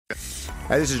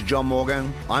Hey, this is John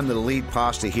Morgan. I'm the lead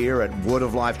pastor here at Word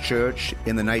of Life Church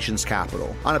in the nation's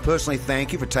capital. I want to personally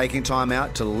thank you for taking time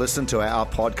out to listen to our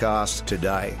podcast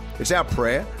today. It's our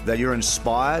prayer that you're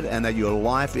inspired and that your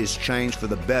life is changed for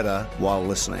the better while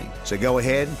listening. So go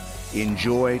ahead,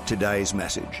 enjoy today's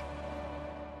message.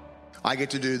 I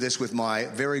get to do this with my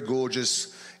very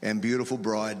gorgeous and beautiful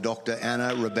bride, Dr.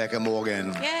 Anna Rebecca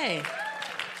Morgan. Yay.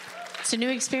 It's a new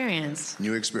experience.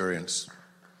 New experience.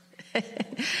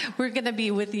 We're going to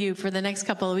be with you for the next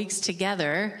couple of weeks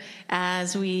together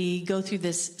as we go through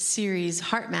this series,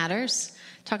 Heart Matters,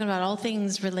 talking about all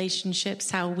things relationships,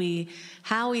 how we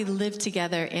live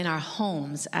together in our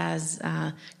homes as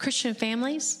Christian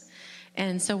families.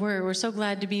 And so we're so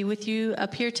glad to be with you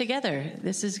up here together.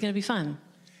 This is going to be fun.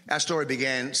 Our story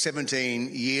began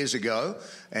 17 years ago,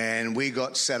 and we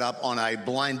got set up on a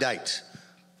blind date.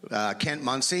 Kent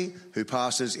Muncie, who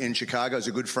pastors in Chicago, is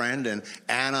a good friend, and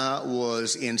Anna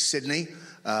was in Sydney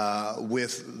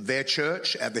with their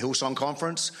church at the Hillsong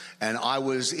Conference, and I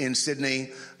was in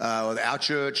Sydney with our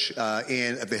church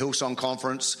at the Hillsong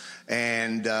Conference,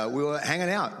 and we were hanging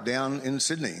out down in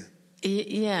Sydney.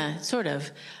 Yeah, sort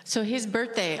of. So his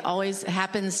birthday always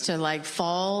happens to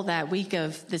fall that week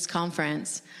of this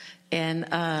conference,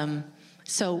 and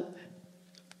so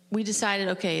we decided,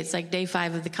 okay, it's day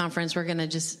 5 of the conference. We're going to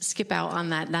just skip out on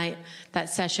that night, that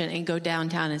session, and go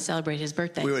downtown and celebrate his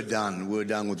birthday. We were done. We were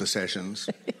done with the sessions.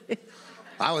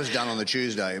 I was done on the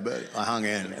Tuesday, but I hung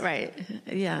in. Right.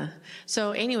 Yeah.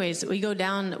 So anyways, we go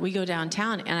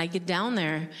downtown, and I get down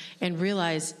there and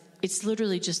realize it's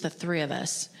literally just the three of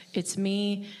us. It's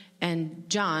me and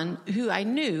John, who I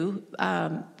knew.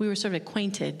 We were sort of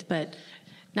acquainted, but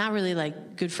not really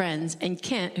good friends. And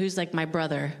Kent, who's my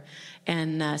brother.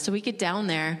 And so we get down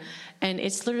there, and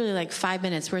it's literally 5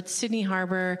 minutes. We're at Sydney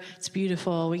Harbor. It's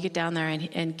beautiful. We get down there,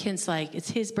 and Kent's it's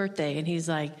his birthday. And he's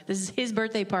this is his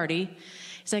birthday party.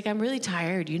 He's I'm really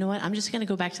tired. You know what? I'm just going to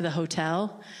go back to the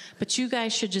hotel. But you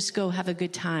guys should just go have a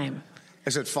good time.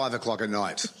 It's at 5 o'clock at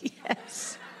night.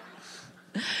 Yes.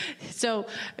 So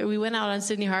we went out on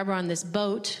Sydney Harbor on this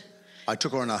boat. I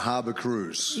took her on a harbor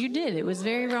cruise. You did. It was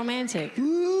very romantic.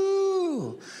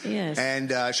 Woo! Yes.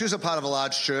 And she was a part of a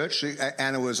large church.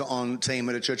 Anna was on team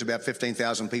at a church about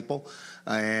 15,000 people.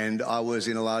 And I was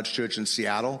in a large church in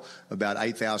Seattle, about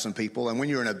 8,000 people. And when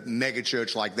you're in a mega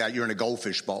church like that, you're in a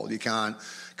goldfish bowl. You can't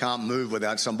move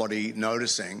without somebody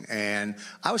noticing. And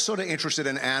I was sort of interested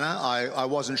in Anna. I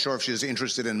wasn't sure if she was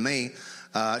interested in me,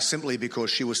 simply because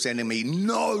she was sending me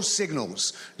no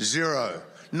signals, zero.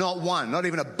 Not one, not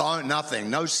even a bone, nothing,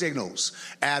 no signals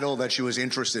at all that she was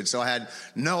interested. So I had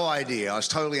no idea. I was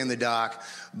totally in the dark.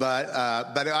 But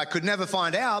I could never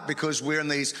find out because we're in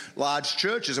these large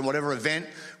churches, and whatever event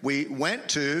we went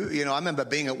to, I remember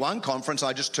being at one conference,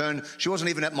 I just turned, she wasn't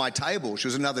even at my table. She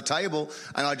was at another table,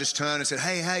 and I just turned and said,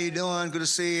 "Hey, how you doing? Good to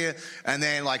see you." And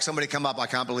then somebody come up, "I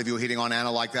can't believe you were hitting on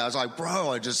Anna like that." I was like,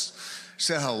 "Bro, I just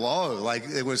said hello."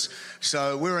 It was,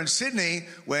 so we were in Sydney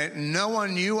where no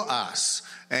one knew us.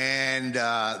 And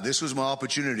this was my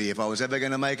opportunity if I was ever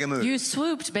going to make a move. You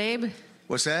swooped, babe.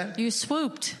 What's that? You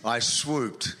swooped. I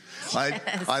swooped.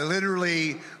 Yes. I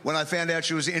literally, when I found out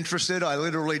she was interested, I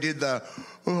literally did the,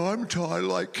 "Oh, I'm tired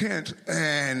like Kent,"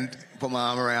 and put my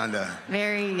arm around her.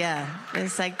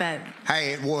 It's like that.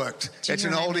 Hey, it worked. It's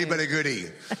an oldie but a goodie.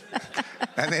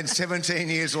 And then 18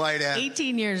 years later,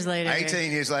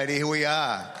 here we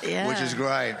are, which is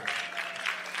great.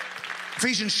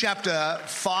 Ephesians chapter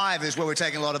 5 is where we're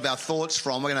taking a lot of our thoughts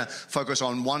from. We're going to focus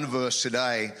on one verse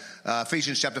today.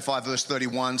 Ephesians chapter 5 verse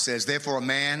 31 says, "Therefore a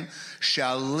man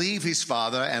shall leave his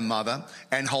father and mother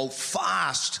and hold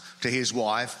fast to his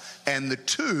wife, and the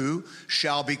two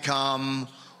shall become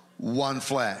one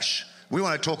flesh." We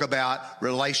want to talk about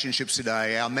relationships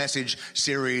today. Our message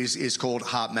series is called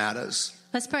Heart Matters.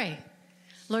 Let's pray.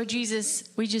 Lord Jesus,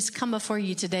 we just come before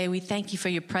you today. We thank you for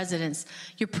your presence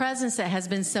that has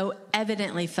been so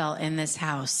evidently felt in this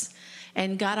house.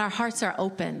 And God, our hearts are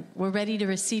open. We're ready to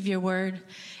receive your word.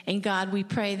 And God, we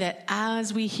pray that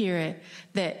as we hear it,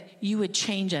 that you would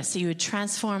change us, that you would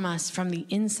transform us from the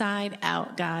inside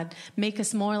out, God. Make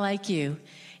us more like you.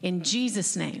 In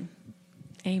Jesus' name,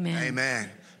 amen.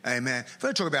 Amen. Amen. If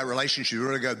I talk about relationships, we're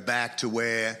going to go back to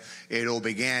where it all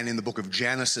began in the book of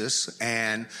Genesis.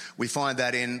 And we find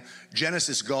that in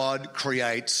Genesis, God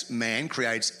creates man,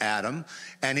 creates Adam.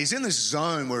 And he's in this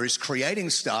zone where he's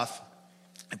creating stuff.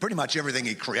 And pretty much everything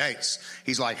he creates,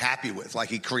 he's happy with.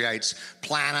 He creates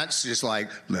planets, just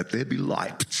let there be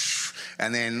light.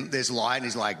 And then there's light, and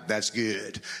he's that's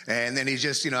good. And then he's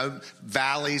just,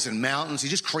 valleys and mountains.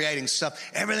 He's just creating stuff.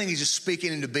 Everything he's just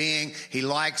speaking into being. He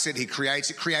likes it. He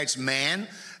creates it. Creates man.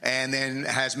 and then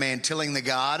has man tilling the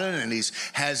garden, and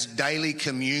has daily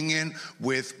communion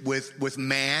with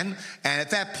man. And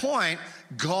at that point,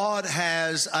 God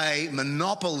has a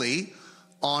monopoly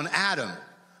on Adam.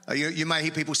 You may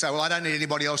hear people say, well, I don't need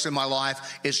anybody else in my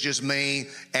life. It's just me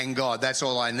and God. That's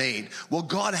all I need. Well,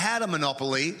 God had a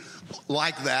monopoly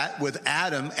like that with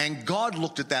Adam, and God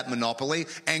looked at that monopoly,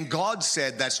 and God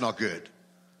said, that's not good.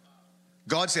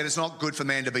 God said, it's not good for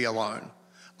man to be alone.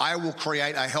 I will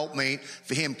create a helpmeet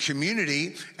for him.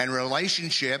 Community and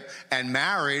relationship and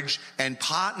marriage and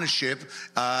partnership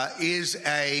is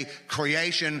a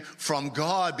creation from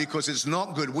God, because it's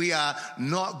not good. We are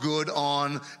not good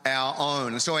on our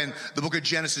own. And so in the book of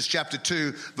Genesis chapter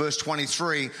 2, verse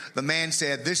 23, the man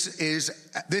said,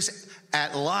 this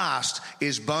at last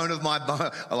is bone of my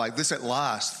bone. Like, this at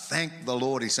last, thank the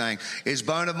Lord, he's saying, is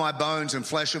bone of my bones and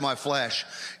flesh of my flesh.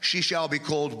 She shall be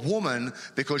called woman,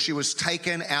 because she was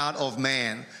taken out of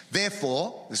man.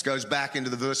 Therefore, this goes back into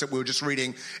the verse that we were just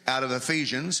reading out of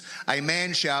Ephesians, a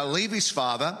man shall leave his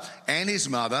father and his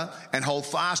mother and hold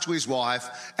fast to his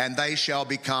wife, and they shall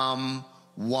become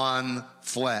one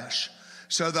flesh.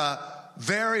 So the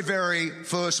very, very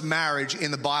first marriage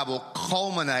in the Bible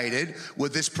culminated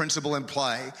with this principle in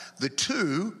play. The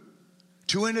two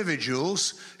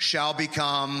individuals shall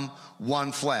become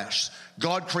one flesh.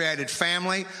 God created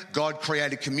family. God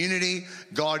created community.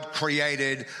 God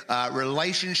created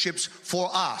relationships for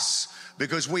us,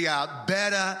 because we are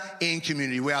better in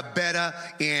community. We are better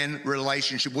in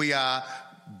relationship. We are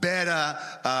better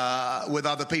with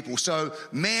other people. So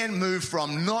man moved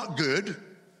from not good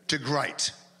to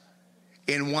great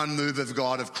in one move of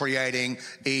God of creating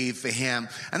Eve for him.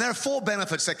 And there are 4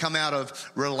 benefits that come out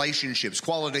of relationships,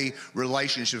 quality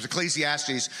relationships.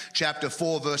 Ecclesiastes chapter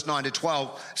 4, verse 9 to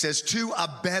 12 says, 2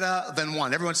 are better than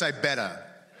one. Everyone say better.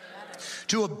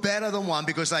 2 are better than one,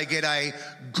 because they get a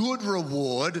good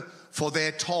reward for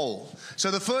their toil.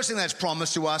 So the first thing that's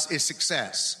promised to us is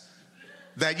success.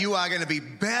 That you are going to be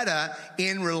better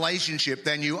in relationship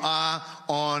than you are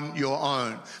on your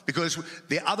own. Because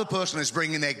the other person is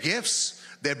bringing their gifts,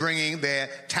 they're bringing their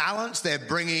talents, they're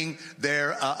bringing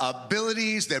their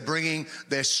abilities, they're bringing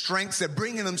their strengths, they're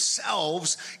bringing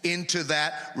themselves into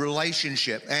that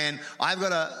relationship. And I've got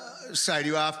to say to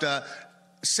you, after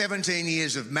 17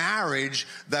 years of marriage,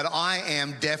 that I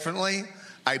am definitely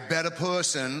a better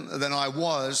person than I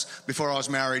was before I was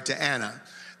married to Anna.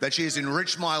 That she has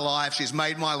enriched my life. She's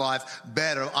made my life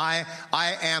better. I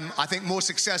am, I think, more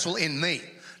successful in me.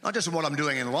 Not just in what I'm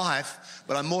doing in life,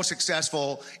 but I'm more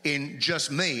successful in just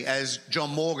me as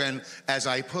John Morgan, as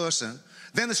a person.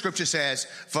 Then the scripture says,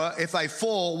 for if they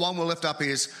fall, one will lift up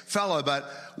his fellow, but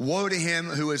woe to him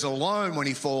who is alone when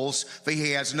he falls, for he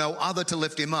has no other to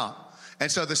lift him up.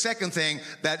 And so the second thing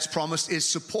that's promised is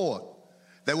support.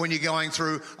 That when you're going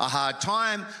through a hard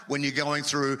time, when you're going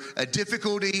through a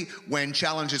difficulty, when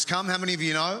challenges come, how many of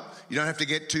you know you don't have to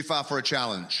get too far for a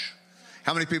challenge?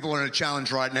 How many people are in a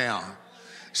challenge right now?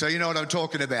 So you know what I'm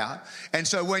talking about. And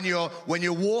so when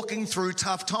you're walking through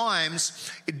tough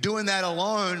times, doing that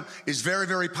alone is very,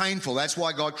 very painful. That's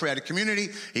why God created community.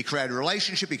 He created a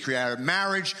relationship. He created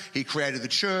marriage. He created the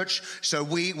church. So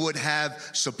we would have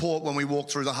support when we walk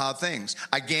through the hard things.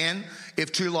 Again,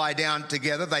 if 2 lie down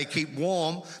together, they keep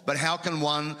warm. But how can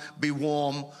one be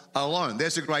warm alone?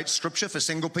 There's a great scripture for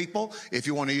single people, if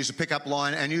you want to use a pickup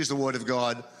line and use the word of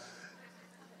God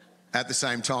at the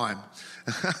same time.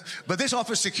 But this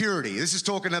offers security. This is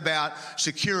talking about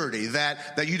security,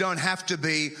 that you don't have to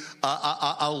be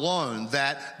alone,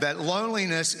 that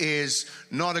loneliness is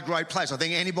not a great place. I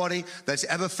think anybody that's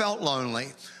ever felt lonely,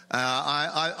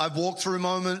 I've walked through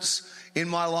moments in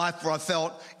my life where I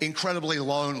felt incredibly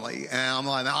lonely. And I'm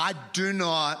like, I do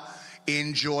not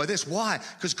enjoy this. Why?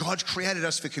 Because God's created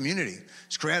us for community.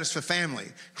 He's created us for family,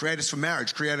 created us for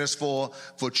marriage, created us for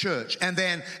church. And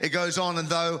then it goes on, and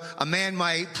though a man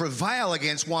may prevail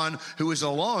against one who is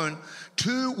alone,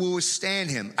 2 will withstand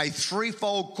him. A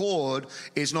 3-fold cord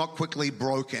is not quickly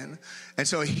broken. And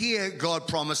so here God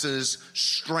promises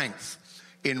strength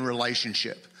in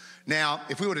relationship. Now,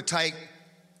 if we were to take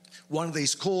one of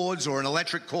these cords or an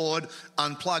electric cord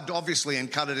unplugged, obviously, and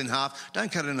cut it in half.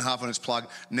 Don't cut it in half when it's plugged.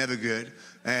 Never good.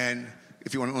 And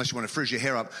unless you want to frizz your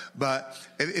hair up. But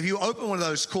if you open one of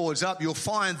those cords up, you'll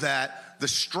find that the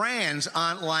strands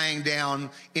aren't laying down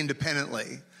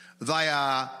independently. They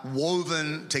are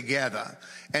woven together.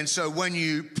 And so when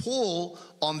you pull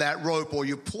on that rope or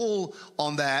you pull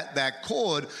on that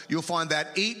cord, you'll find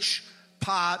that each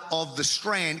part of the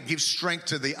strand gives strength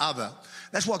to the other.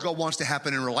 That's what God wants to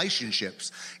happen in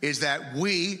relationships, is that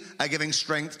we are giving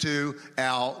strength to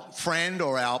our friend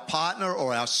or our partner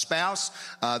or our spouse,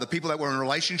 the people that we're in a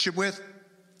relationship with.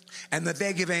 and that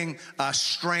they're giving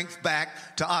strength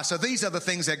back to us. So these are the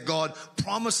things that God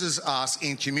promises us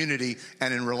in community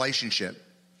and in relationship.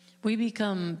 We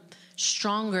become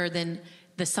stronger than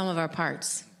the sum of our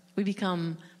parts. We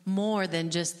become more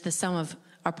than just the sum of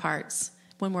our parts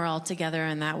when we're all together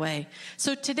in that way.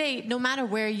 So today, no matter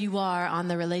where you are on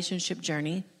the relationship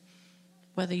journey,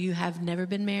 whether you have never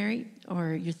been married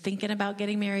or you're thinking about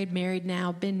getting married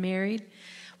now, been married,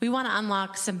 we want to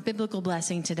unlock some biblical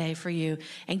blessing today for you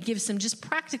and give some just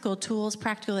practical tools,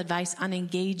 practical advice on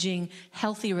engaging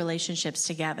healthy relationships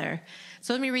together.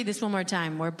 So let me read this one more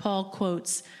time where Paul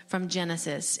quotes from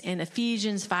Genesis in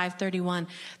Ephesians 5:31.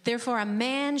 Therefore, a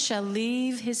man shall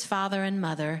leave his father and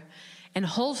mother and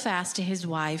hold fast to his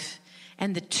wife,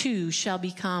 and the two shall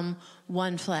become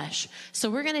one flesh. So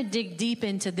we're going to dig deep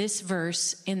into this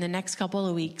verse in the next couple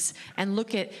of weeks and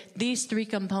look at these three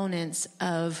components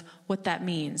of what that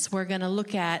means. We're going to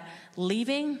look at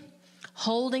leaving,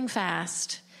 holding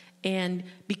fast, and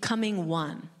becoming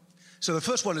one. So the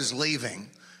first one is leaving.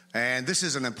 And this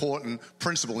is an important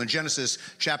principle. In Genesis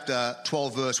chapter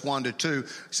 12, verse 1 to 2,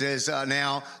 says,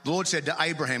 now the Lord said to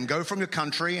Abraham, go from your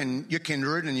country and your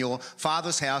kindred and your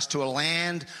father's house to a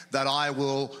land that I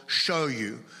will show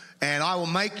you. And I will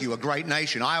make you a great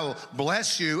nation. I will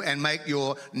bless you and make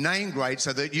your name great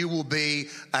so that you will be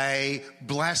a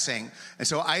blessing. And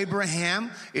so Abraham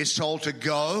is told to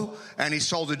go, and he's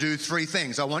told to do three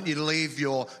things. I want you to leave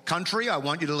your country. I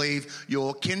want you to leave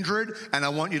your kindred. And I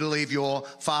want you to leave your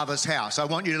father's house. I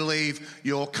want you to leave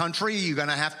your country. You're going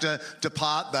to have to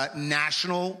depart the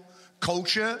national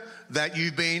culture that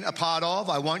you've been a part of.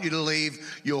 I want you to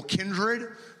leave your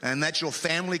kindred. And that's your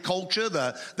family culture,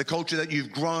 the culture that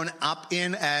you've grown up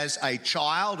in as a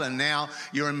child, and now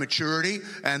you're in maturity.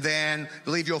 And then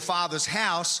leave your father's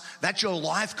house. That's your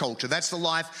life culture. That's the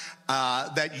life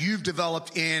that you've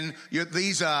developed in.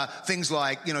 These are things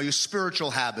like, your spiritual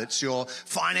habits, your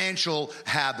financial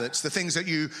habits, the things that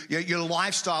your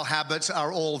lifestyle habits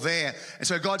are all there. And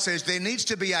so God says there needs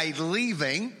to be a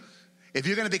leaving if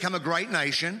you're going to become a great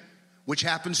nation, which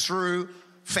happens through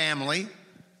family.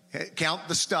 Count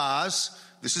the stars.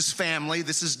 This is family.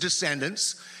 This is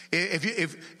descendants.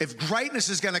 If greatness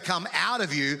is going to come out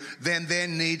of you, then there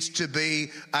needs to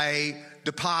be a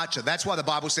departure. That's why the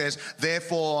Bible says,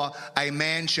 therefore a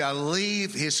man shall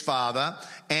leave his father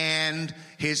and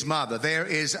his mother. There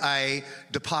is a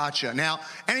departure. Now,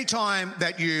 anytime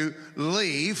that you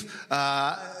leave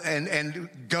and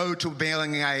go to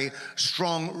building a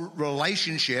strong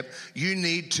relationship, you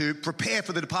need to prepare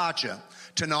for the departure.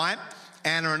 Tonight,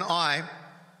 Anna and I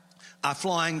are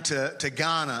flying to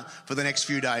Ghana for the next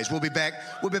few days. We'll be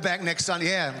back next Sunday.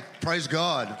 Yeah, praise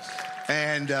God.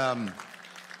 And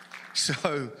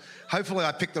so hopefully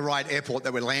I picked the right airport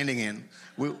that we're landing in.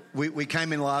 We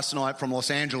came in last night from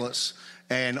Los Angeles,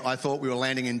 and I thought we were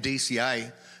landing in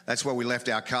DCA. That's where we left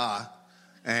our car.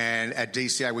 And at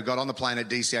DCA, we got on the plane at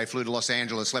DCA, flew to Los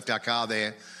Angeles, left our car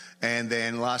there. And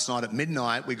then last night at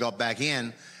midnight, we got back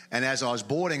in. And as I was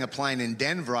boarding a plane in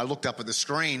Denver, I looked up at the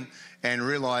screen and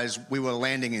realized we were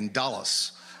landing in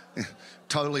Dulles.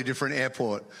 Totally different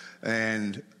airport.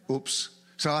 And oops.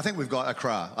 So I think we've got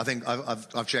Accra. I think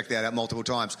I've checked that out multiple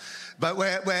times. But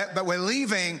we're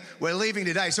leaving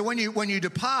today. So when you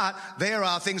depart, there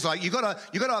are things like you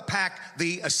gotta pack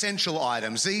the essential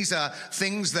items. These are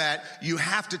things that you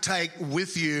have to take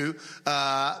with you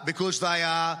because they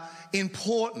are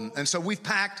important. And so we've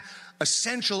packed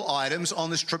essential items on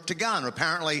this trip to Ghana.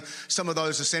 Apparently, some of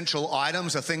those essential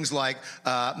items are things like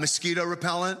mosquito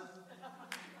repellent,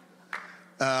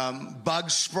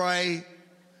 bug spray,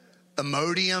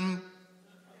 Imodium.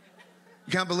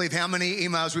 You can't believe how many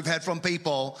emails we've had from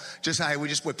people just say,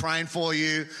 we're praying for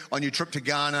you on your trip to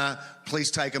Ghana.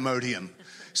 Please take Imodium.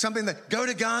 Something that, go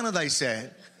to Ghana, they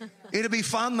said. It'll be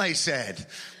fun, they said.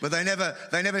 But they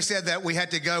never said that we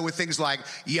had to go with things like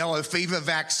yellow fever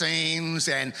vaccines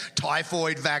and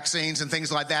typhoid vaccines and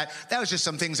things like that. That was just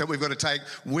some things that we've got to take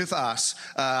with us.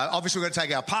 Obviously, we've got to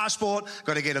take our passport,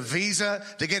 got to get a visa.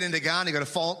 To get into Ghana, you've got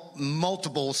to fill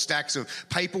multiple stacks of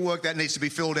paperwork that needs to be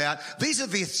filled out. These are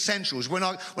the essentials. We're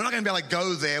not going to be able to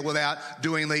go there without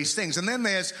doing these things. And then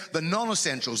there's the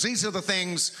non-essentials. These are the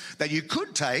things that you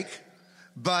could take,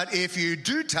 but if you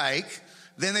do take,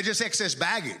 then they're just excess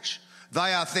baggage.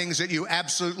 They are things that you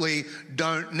absolutely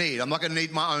don't need. I'm not going to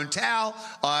need my own towel.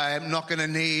 I'm not going to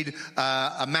need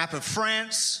a map of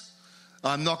France.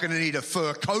 I'm not going to need a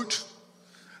fur coat.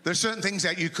 There's certain things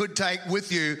that you could take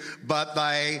with you, but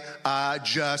they are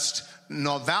just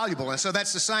not valuable. And so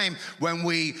that's the same when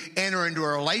we enter into a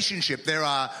relationship. There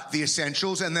are the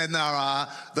essentials, and then there are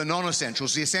the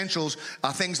non-essentials. The essentials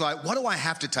are things like, what do I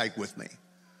have to take with me?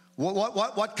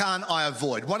 What can't I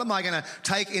avoid? What am I going to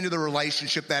take into the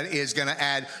relationship that is going to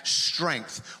add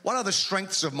strength? What are the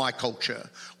strengths of my culture?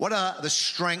 What are the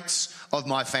strengths of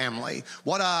my family?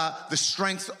 What are the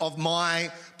strengths of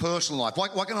my personal life?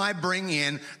 What can I bring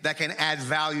in that can add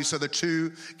value so the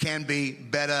two can be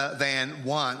better than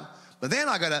one? But then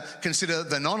I got to consider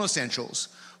the non-essentials.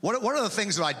 What are the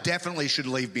things that I definitely should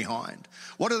leave behind?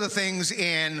 What are the things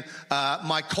in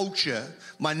my culture,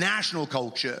 my national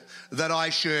culture, that I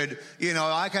should,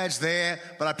 okay, it's there,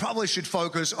 but I probably should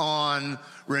focus on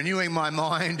renewing my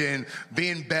mind and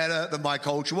being better than my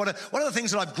culture? What are the things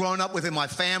that I've grown up with in my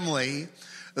family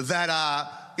that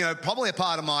are, probably a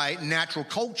part of my natural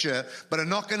culture, but are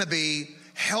not going to be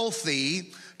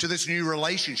healthy to this new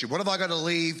relationship? What have I got to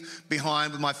leave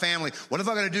behind with my family? What have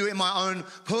I got to do in my own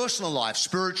personal life,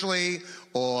 spiritually,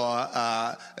 or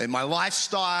in my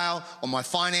lifestyle, or my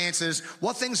finances?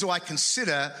 What things do I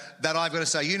consider that I've got to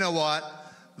say, you know what,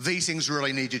 these things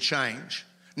really need to change?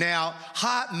 Now,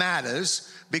 heart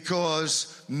matters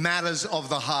because matters of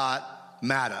the heart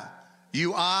matter.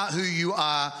 You are who you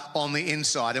are on the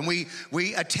inside. And we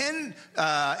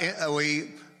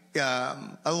are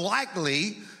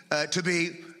likely to be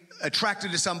attracted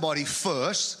to somebody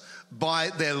first by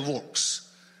their looks.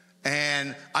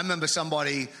 And I remember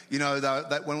somebody,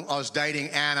 that when I was dating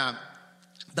Anna,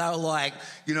 they were like,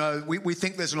 we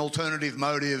think there's an alternative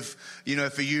motive,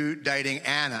 for you dating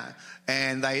Anna.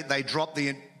 And they dropped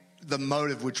the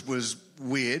motive, which was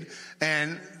weird.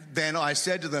 And then I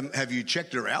said to them, have you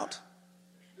checked her out?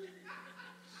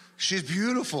 She's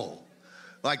beautiful.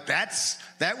 Like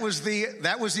that was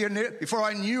the before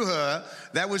I knew her,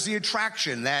 that was the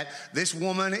attraction, that this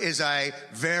woman is a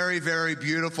very, very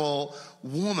beautiful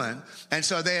woman. And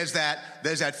so there's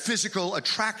that physical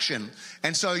attraction.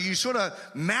 And so you sort of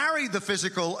marry the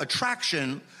physical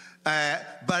attraction,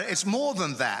 but it's more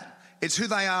than that. It's who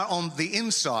they are on the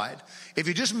inside. If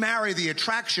you just marry the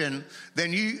attraction,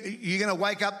 then you're going to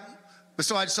wake up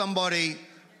beside somebody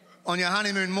on your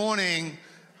honeymoon morning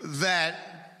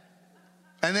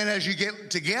and then as you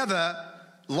get together,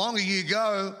 longer you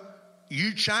go,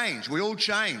 you change. We all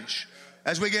change.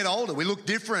 As we get older, we look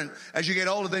different as you get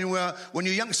older than you were when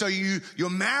you're young. So you're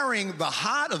marrying the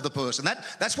heart of the person.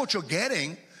 That's what you're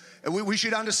getting. We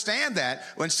should understand that.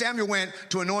 When Samuel went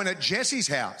to anoint at Jesse's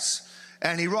house,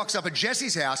 and he rocks up at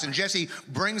Jesse's house, and Jesse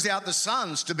brings out the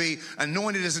sons to be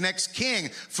anointed as the next king.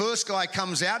 First guy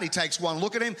comes out, he takes one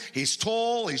look at him. He's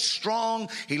tall, he's strong,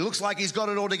 he looks like he's got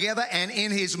it all together. And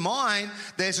in his mind,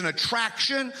 there's an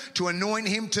attraction to anoint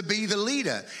him to be the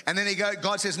leader. And then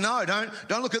God says, no,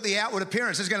 don't look at the outward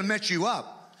appearance. It's going to mess you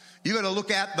up. You got to look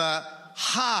at the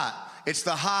heart. It's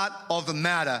the heart of the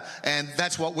matter. And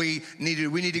that's what we need to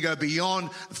do. We need to go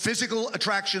beyond. Physical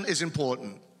attraction is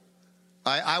important.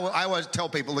 I always tell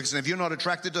people, listen, if you're not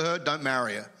attracted to her, don't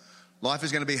marry her. Life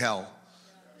is going to be hell.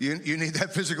 You need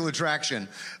that physical attraction.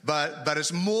 But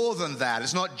it's more than that.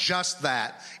 It's not just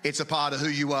that. It's a part of who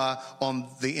you are on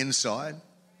the inside.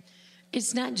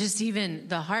 It's not just even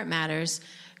the heart matters,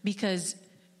 because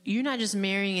you're not just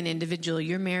marrying an individual,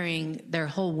 you're marrying their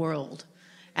whole world.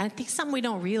 And I think something we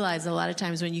don't realize a lot of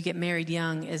times when you get married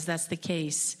young is that's the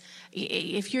case.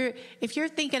 If you're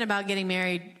thinking about getting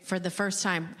married for the first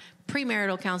time,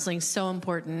 premarital counseling is so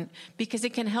important because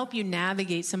it can help you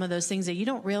navigate some of those things that you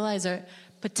don't realize are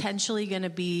potentially going to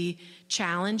be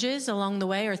challenges along the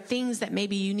way, or things that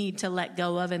maybe you need to let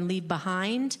go of and leave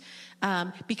behind,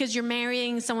 because you're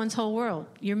marrying someone's whole world.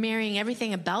 You're marrying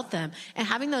everything about them. And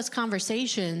having those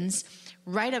conversations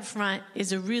right up front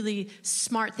is a really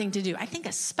smart thing to do. I think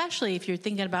especially if you're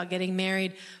thinking about getting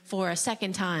married for a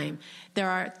second time, there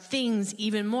are things,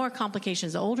 even more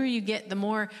complications. The older you get, the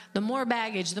more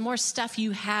baggage, the more stuff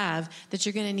you have that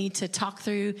you're going to need to talk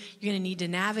through, you're going to need to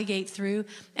navigate through.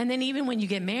 And then even when you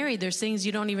get married, there's things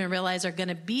you don't even realize are going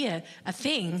to be a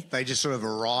thing. They just sort of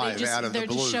arrive out of the blue.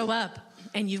 They just show up.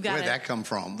 And you've got Where'd that come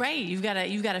from? Right. You've got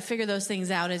to figure those things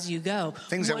out as you go.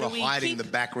 Things that were hiding in the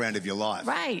background of your life.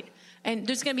 Right. And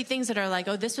there's going to be things that are like,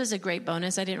 oh, this was a great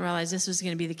bonus. I didn't realize this was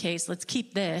going to be the case. Let's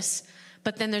keep this.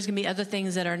 But then there's going to be other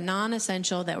things that are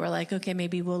non-essential that we're like, okay,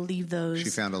 maybe we'll leave those. She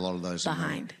found a lot of those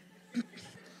behind.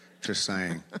 Just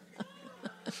saying.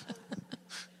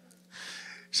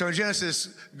 So in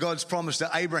Genesis, God's promise to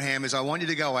Abraham is, I want you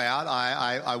to go out.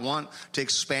 I want to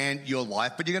expand your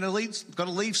life, but you're got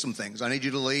to leave some things. I need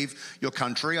you to leave your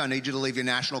country. I need you to leave your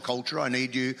national culture. I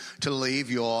need you to leave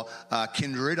your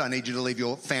kindred. I need you to leave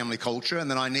your family culture.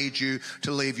 And then I need you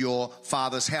to leave your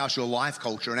father's house, your life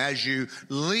culture. And as you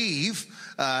leave,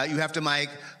 you have to make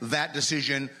that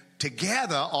decision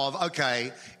together of,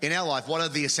 okay, in our life, what are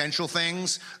the essential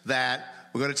things that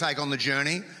we've got to take on the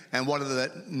journey, and what are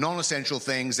the non-essential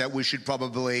things that we should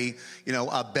probably,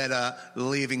 are better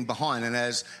leaving behind. And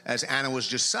as Anna was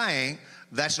just saying,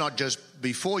 that's not just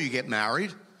before you get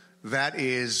married. That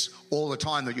is all the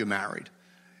time that you're married,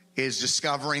 is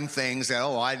discovering things that,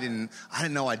 I didn't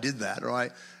know I did that,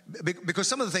 right? Because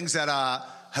some of the things that are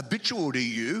habitual to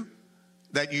you,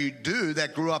 that you do,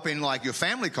 that grew up in like your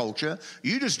family culture,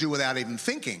 you just do without even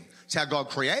thinking. It's how God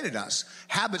created us.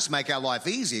 Habits make our life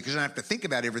easier because you don't have to think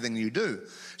about everything you do.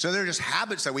 So there are just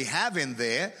habits that we have in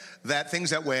there, that things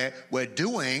that we're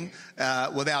doing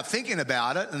without thinking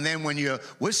about it. And then when you're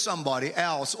with somebody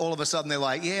else, all of a sudden they're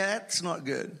like, yeah, that's not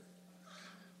good.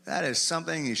 That is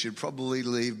something you should probably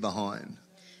leave behind.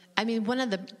 I mean, one of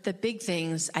the big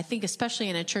things, I think, especially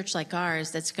in a church like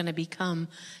ours, that's going to become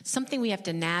something we have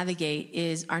to navigate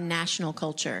is our national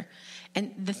culture.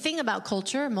 And the thing about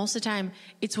culture, most of the time,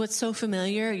 it's what's so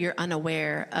familiar, you're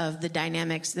unaware of the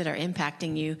dynamics that are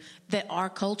impacting you that are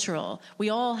cultural. We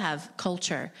all have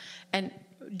culture. And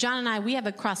John and I, we have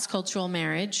a cross-cultural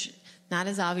marriage. Not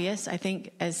as obvious, I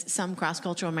think, as some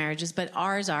cross-cultural marriages, but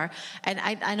ours are. And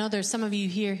I know there's some of you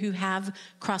here who have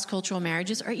cross-cultural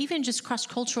marriages or even just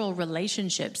cross-cultural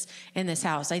relationships in this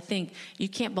house. I think you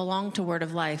can't belong to Word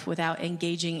of Life without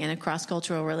engaging in a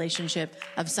cross-cultural relationship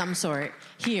of some sort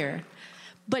here.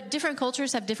 But different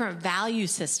cultures have different value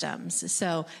systems.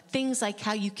 So things like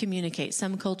how you communicate.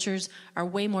 Some cultures are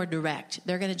way more direct.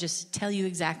 They're going to just tell you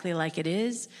exactly like it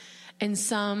is. And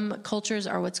some cultures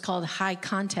are what's called high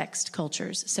context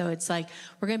cultures. So it's like,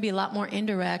 we're going to be a lot more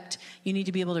indirect. You need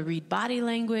to be able to read body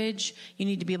language. You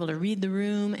need to be able to read the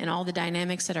room and all the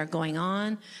dynamics that are going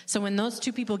on. So when those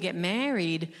two people get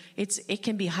married, it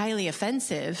can be highly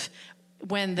offensive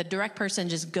when the direct person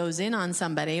just goes in on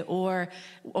somebody, or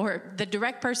the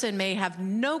direct person may have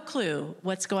no clue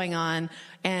what's going on,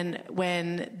 and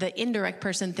when the indirect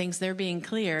person thinks they're being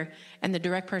clear, and the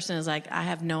direct person is like, I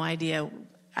have no idea.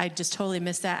 I just totally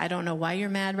missed that. I don't know why you're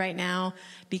mad right now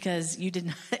because you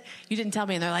didn't tell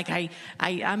me. And they're like,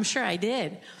 I'm sure I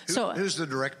did. Who's the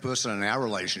direct person in our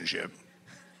relationship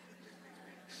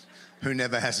who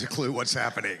never has a clue what's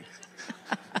happening?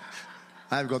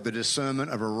 I've got the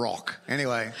discernment of a rock.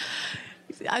 Anyway.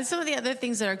 Some of the other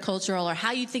things that are cultural are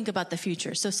how you think about the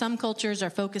future. So some cultures are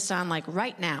focused on like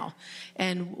right now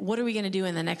and what are we going to do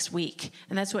in the next week?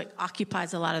 And that's what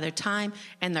occupies a lot of their time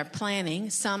and their planning.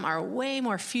 Some are way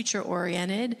more future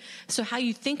oriented. So how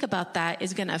you think about that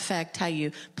is going to affect how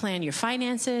you plan your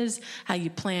finances, how you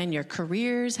plan your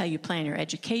careers, how you plan your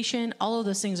education. All of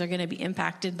those things are going to be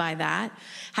impacted by that.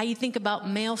 How you think about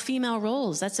male-female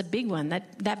roles. That's a big one.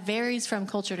 That varies from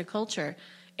culture to culture.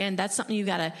 And that's something you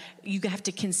have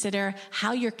to consider,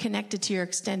 how you're connected to your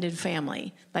extended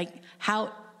family. Like,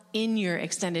 how in your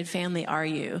extended family are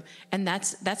you? And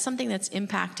that's something that's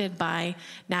impacted by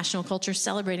national culture,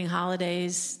 celebrating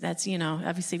holidays. That's,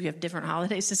 obviously if you have different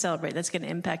holidays to celebrate, that's going to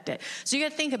impact it. So you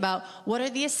got to think about what are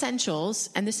the essentials,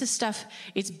 and this is stuff,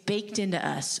 it's baked into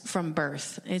us from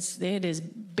birth. It is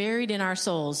buried in our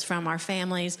souls from our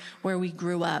families where we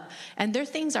grew up. And there are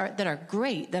things that are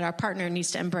great that our partner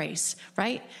needs to embrace,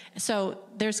 right? So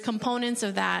there's components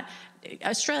of that.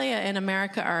 Australia and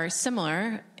America are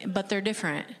similar, but they're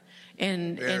different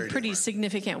in pretty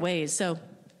significant ways. So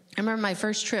I remember my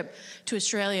first trip to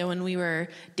Australia when we were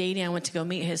dating. I went to go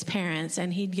meet his parents,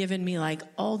 and he'd given me like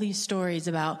all these stories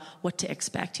about what to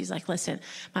expect. He's like, listen,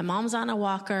 my mom's on a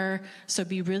walker, so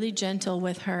be really gentle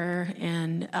with her.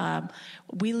 And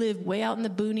we live way out in the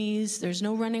boonies. There's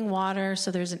no running water,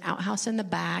 so there's an outhouse in the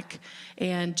back.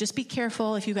 And just be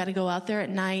careful if you got to go out there at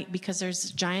night because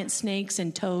there's giant snakes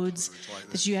and toads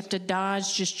that you have to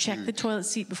dodge. Just check the toilet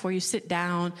seat before you sit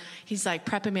down. He's like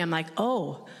prepping me. I'm like,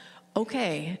 oh,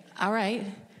 okay, all right.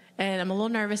 And I'm a little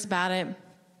nervous about it.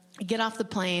 I get off the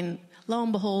plane. Lo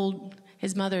and behold,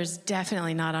 his mother's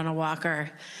definitely not on a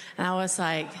walker. And I was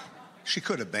like... She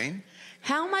could have been.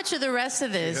 How much of the rest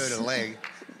of this... She hurt a leg.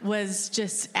 ...was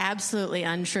just absolutely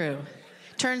untrue.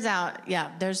 Turns out,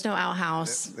 there's no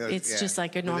outhouse. It's just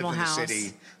like a normal house.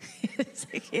 City. It's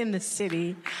like in the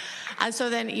city. So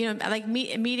then, like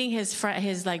meeting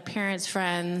his like parents'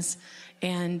 friends,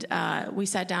 and we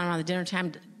sat down around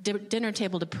the dinner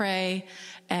table to pray,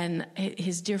 and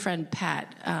his dear friend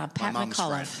Pat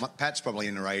McAuliffe. Pat's probably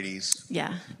in her 80s.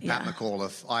 Yeah. Pat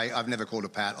McAuliffe. I've never called her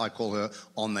Pat. I call her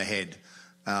On the Head.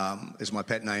 Is my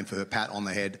pet name for her, Pat on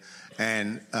the Head,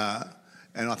 and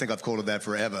I think I've called her that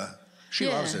forever. She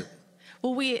loves it.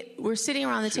 Well, we're sitting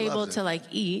around the table to like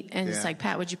eat, and it's like,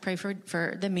 Pat, would you pray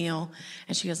for the meal?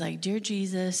 And she goes like, Dear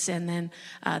Jesus, and then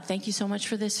thank you so much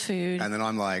for this food. And then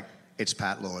I'm like, it's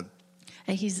Pat, Lord.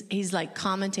 And he's like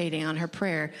commentating on her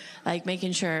prayer, like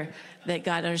making sure that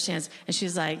God understands. And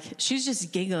she's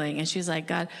just giggling. And she's like,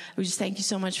 God, we just thank you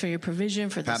so much for your provision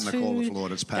for this food. Pat McCall,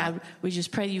 Lord, it's Pat. God, we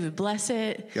just pray you would bless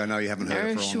it. Yeah, I know you haven't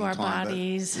heard it for a long time. Nourish our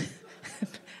bodies.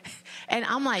 And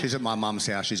I'm like... She's at my mum's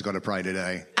house. She's got to pray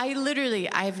today.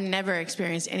 I've never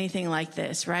experienced anything like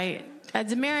this, right?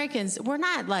 As Americans, we're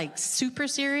not like super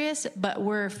serious, but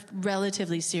we're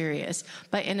relatively serious.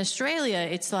 But in Australia,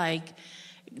 it's like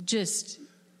just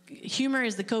humor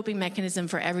is the coping mechanism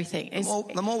for everything.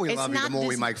 The more we love you, the more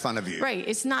we make fun of you. Right.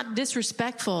 It's not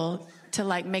disrespectful to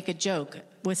like make a joke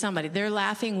with somebody. They're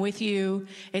laughing with you.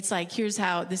 It's like, here's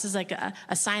how, this is like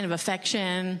a sign of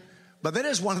affection. But that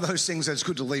is one of those things that's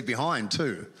good to leave behind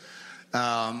too.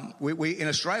 We in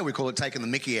Australia, we call it taking the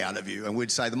mickey out of you. And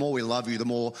we'd say the more we love you, the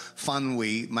more fun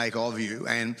we make of you.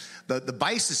 And the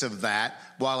basis of that,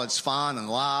 while it's fun and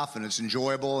laugh and it's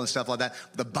enjoyable and stuff like that,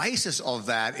 the basis of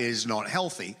that is not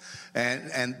healthy.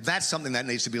 And that's something that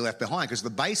needs to be left behind, because the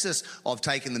basis of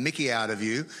taking the mickey out of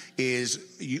you is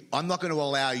I'm not going to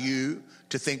allow you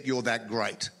to think you're that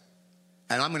great.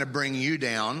 And I'm going to bring you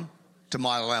down to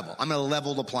my level. I'm going to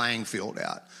level the playing field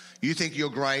out. You think you're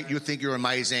great. You think you're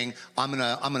amazing. I'm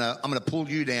gonna pull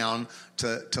you down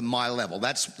to my level.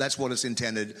 That's what it's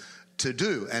intended to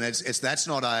do, and that's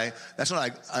not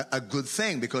a good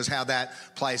thing, because how that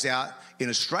plays out in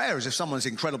Australia is if someone's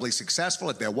incredibly successful,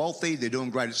 if they're wealthy, they're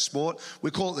doing great at sport, we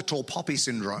call it the tall poppy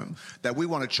syndrome, that we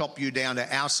want to chop you down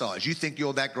to our size. You think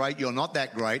you're that great, you're not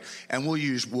that great, and we'll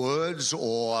use words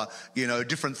or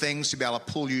different things to be able to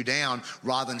pull you down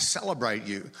rather than celebrate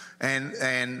you.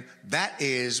 And that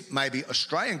is maybe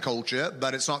Australian culture,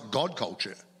 but it's not God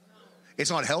culture.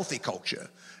 It's not healthy culture.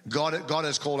 God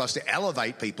has called us to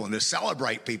elevate people and to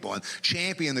celebrate people and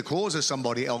champion the cause of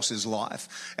somebody else's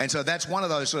life. And so that's one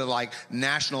of those sort of like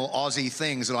national Aussie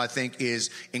things that I think is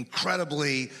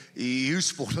incredibly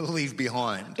useful to leave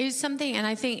behind. It's something, and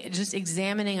I think just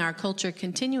examining our culture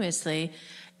continuously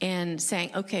and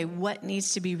saying, okay, what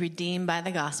needs to be redeemed by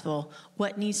the gospel?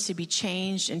 What needs to be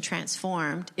changed and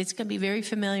transformed? It's going to be very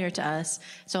familiar to us.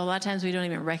 So a lot of times we don't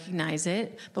even recognize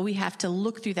it, but we have to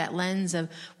look through that lens of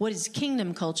what is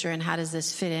kingdom culture and how does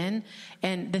this fit in?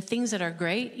 And the things that are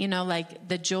great, like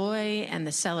the joy and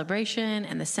the celebration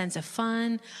and the sense of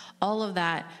fun, all of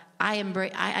that, I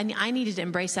needed to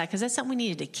embrace that, because that's something we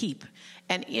needed to keep.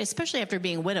 And especially after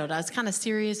being widowed, I was kind of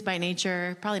serious by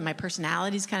nature. Probably my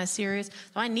personality is kind of serious.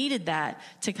 So I needed that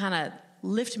to kind of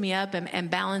lift me up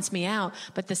and balance me out.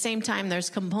 But at the same time,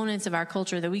 there's components of our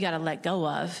culture that we got to let go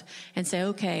of and say,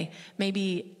 okay,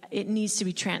 maybe it needs to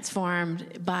be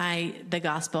transformed by the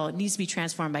gospel. It needs to be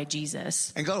transformed by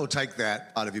Jesus. And God will take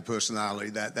that out of your personality,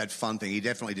 that fun thing. He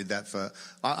definitely did that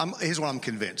here's what I'm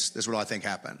convinced. This is what I think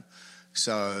happened.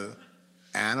 So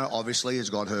Anna obviously has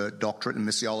got her doctorate in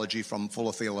missiology from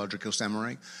Fuller Theological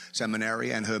Seminary,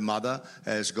 and her mother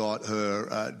has got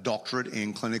her doctorate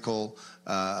in clinical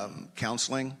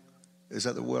counseling. Is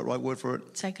that the right word for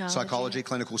it? Psychology,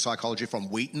 clinical psychology from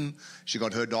Wheaton. She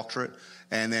got her doctorate.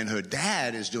 And then her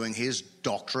dad is doing his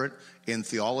doctorate in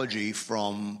theology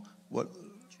from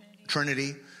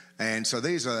Trinity. And so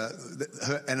these are,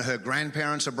 her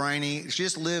grandparents are brainy. She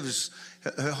just lives,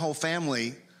 her whole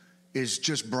family is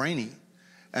just brainy.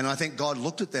 And I think God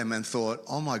looked at them and thought,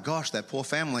 oh my gosh, that poor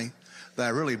family,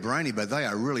 they're really brainy, but they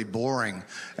are really boring.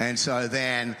 And so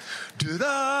then,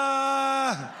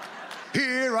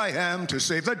 here I am to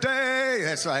save the day.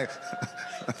 That's right.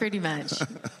 Pretty much.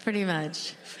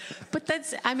 But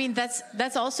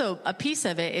that's also a piece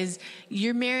of it, is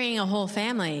you're marrying a whole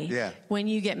family. Yeah. When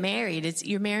you get married,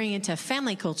 you're marrying into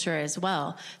family culture as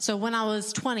well. So when I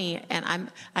was 20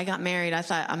 and I got married, I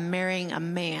thought I'm marrying a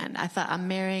man. I thought I'm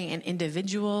marrying an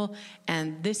individual,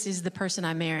 and this is the person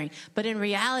I'm marrying. But in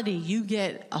reality, you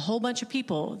get a whole bunch of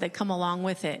people that come along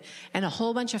with it, and a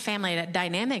whole bunch of family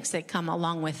dynamics that come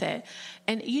along with it.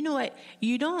 And you know what?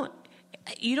 You don't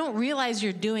realize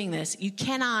you're doing this. You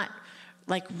cannot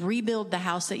rebuild the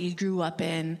house that you grew up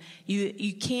in.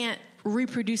 You can't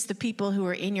reproduce the people who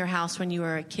were in your house when you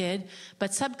were a kid,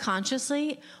 but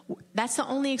subconsciously, that's the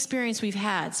only experience we've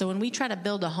had. So when we try to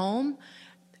build a home,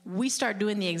 we start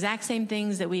doing the exact same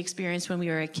things that we experienced when we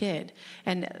were a kid.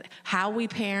 And how we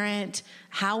parent,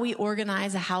 how we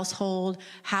organize a household,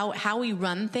 how we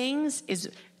run things is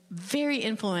very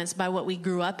influenced by what we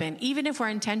grew up in, even if we're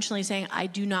intentionally saying, I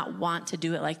do not want to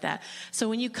do it like that. So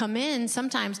when you come in,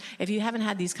 sometimes if you haven't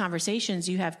had these conversations,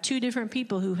 you have two different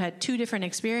people who had two different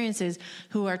experiences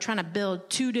who are trying to build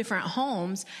two different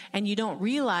homes, and you don't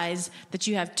realize that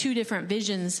you have two different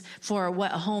visions for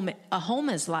what a home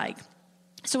is like.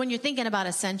 So when you're thinking about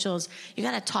essentials, you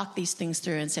got to talk these things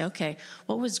through and say, okay,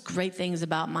 what was great things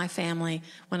about my family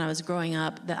when I was growing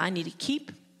up that I need to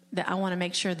keep, that I want to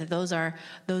make sure that those are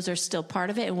still part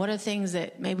of it? And what are things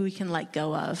that maybe we can let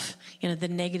go of? The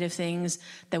negative things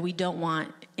that we don't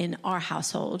want in our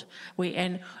household.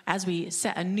 And as we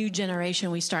set a new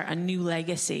generation, we start a new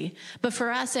legacy. But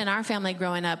for us in our family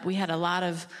growing up, we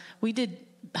did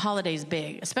holidays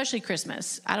big, especially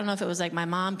Christmas. I don't know if it was like my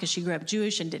mom, because she grew up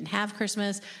Jewish and didn't have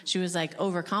Christmas. She was like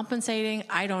overcompensating.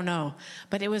 I don't know.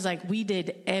 But it was like we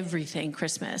did everything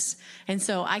Christmas. And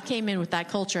so I came in with that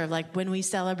culture of like, when we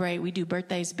celebrate, we do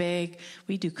birthdays big,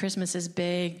 we do Christmases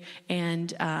big. And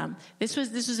this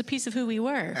was a piece of who we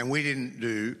were. And we didn't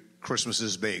do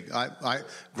Christmases big. I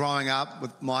growing up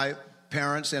with my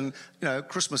parents, and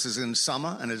Christmas is in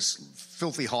summer and it's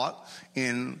filthy hot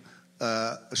in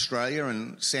Australia,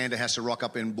 and Santa has to rock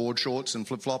up in board shorts and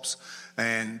flip-flops,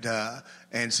 and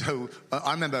so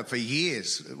I remember for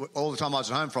years, all the time I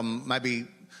was at home from maybe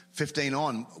 15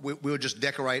 on, we would just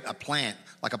decorate a plant,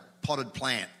 like a potted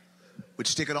plant. We'd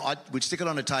stick it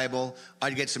on a table.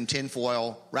 I'd get some tin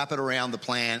foil, wrap it around the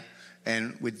plant,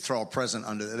 and we'd throw a present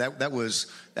under there. That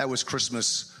was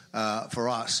Christmas for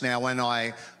us. Now, when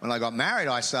I got married,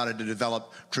 I started to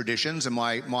develop traditions, and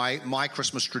my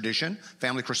Christmas tradition,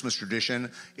 family Christmas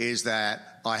tradition, is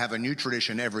that I have a new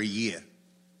tradition every year.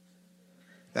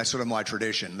 That's sort of my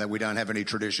tradition, that we don't have any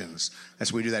traditions.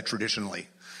 We do that traditionally.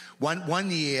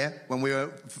 One year, when we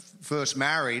were first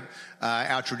married,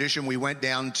 our tradition, we went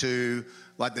down to,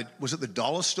 was it the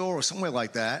dollar store or somewhere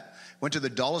like that? Went to the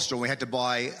dollar store. We had to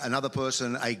buy another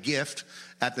person a gift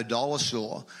at the dollar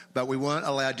store, but we weren't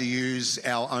allowed to use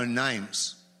our own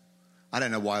names. I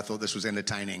don't know why I thought this was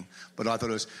entertaining, but I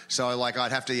thought it was. So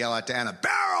I'd have to yell out to Anna,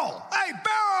 "Beryl! Hey,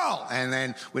 Beryl!" And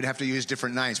then we'd have to use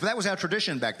different names. But that was our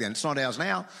tradition back then. It's not ours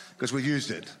now because we've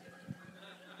used it.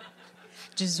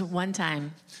 Just one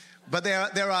time. But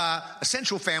there are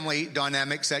essential family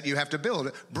dynamics that you have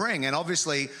to bring. And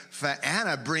obviously for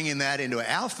Anna, bringing that into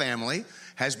our family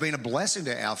has been a blessing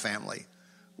to our family.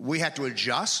 We had to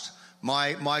adjust.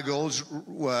 My girls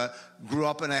grew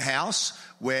up in a house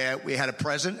where we had a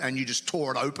present and you just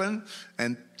tore it open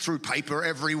and threw paper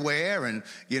everywhere, and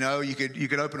you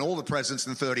could open all the presents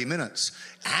in 30 minutes.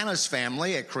 Anna's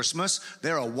family at Christmas,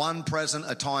 they're a one present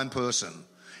a time person.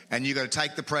 And you got to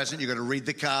take the present, you got to read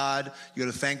the card, you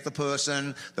got to thank the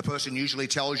person. The person usually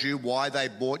tells you why they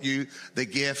bought you the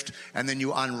gift, and then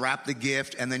you unwrap the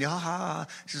gift, and then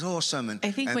this is awesome. And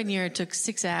I think it took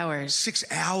 6 hours. 6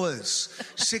 hours.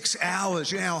 6 hours.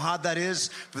 You know how hard that is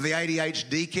for the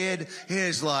ADHD kid?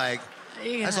 It's like,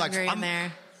 that's like in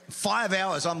there. 5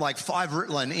 hours. I'm like 5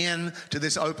 Ritalin in to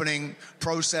this opening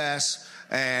process,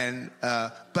 and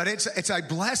but it's a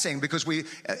blessing because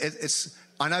it's.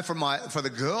 I know for the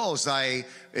girls,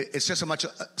 it's just so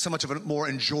much of a more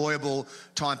enjoyable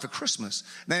time for Christmas.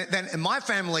 Then in my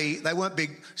family, they weren't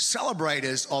big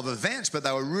celebrators of events, but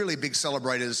they were really big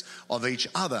celebrators of each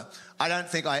other. I don't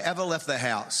think I ever left the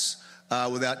house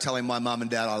without telling my mum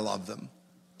and dad I love them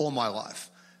all my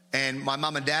life. And my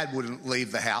mum and dad wouldn't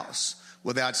leave the house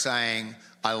without saying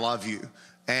I love you.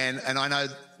 And I know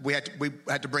we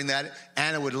had to bring that.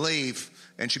 Anna would leave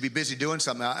and she'd be busy doing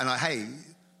something, and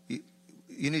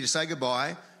you need to say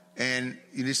goodbye, and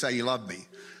you need to say you love me.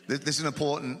 This is an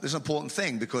important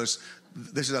thing because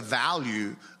this is a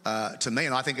value to me,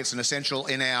 and I think it's an essential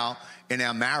in our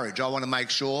marriage. I want to make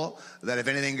sure that if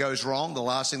anything goes wrong, the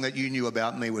last thing that you knew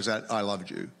about me was that I loved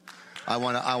you. I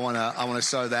want to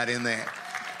sow that in there,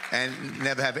 and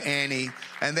never have any.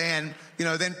 And then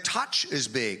then touch is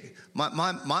big. My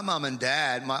mum and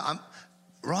dad.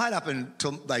 Right up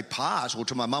until they passed, or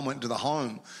till my mum went into the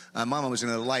home, my mum was in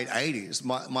her late 80s.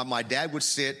 My dad would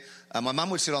sit, my mum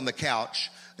would sit on the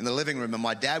couch in the living room, and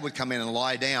my dad would come in and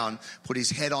lie down, put his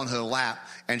head on her lap,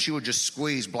 and she would just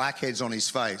squeeze blackheads on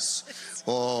his face,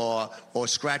 or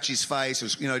scratch his face,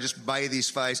 or just bathe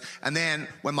his face. And then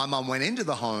when my mum went into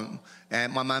the home,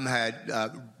 and my mum had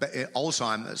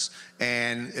Alzheimer's,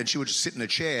 and she would just sit in a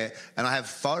chair, and I have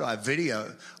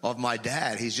video of my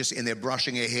dad. He's just in there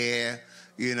brushing her hair.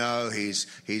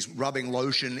 He's rubbing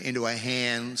lotion into her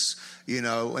hands,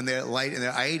 and they're late in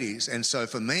their 80s. And so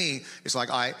for me, it's like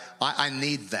I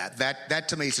need that. That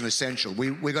to me is an essential.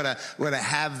 We're gonna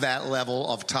have that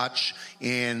level of touch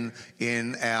in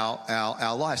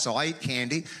our life. So I eat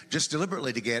candy just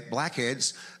deliberately to get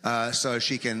blackheads so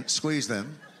she can squeeze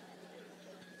them.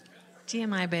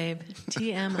 TMI, babe.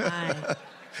 TMI.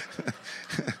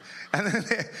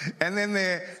 And then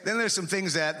there's some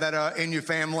things that are in your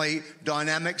family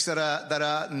dynamics that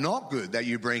are not good that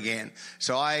you bring in.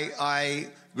 So I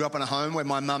grew up in a home where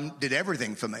my mum did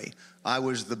everything for me. I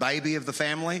was the baby of the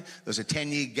family. There's a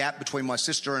 10-year gap between my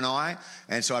sister and I,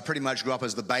 and so I pretty much grew up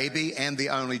as the baby and the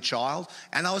only child.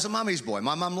 And I was a mummy's boy.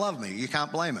 My mum loved me. You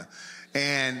can't blame her.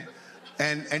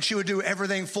 And she would do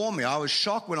everything for me. I was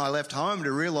shocked when I left home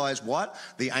to realize, what?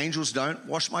 The angels don't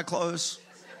wash my clothes?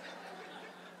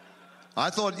 I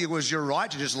thought it was your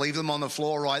right to just leave them on the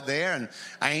floor right there and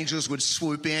angels would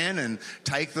swoop in and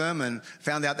take them, and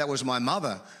found out that was my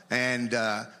mother. And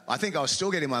I think I was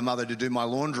still getting my mother to do my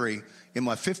laundry in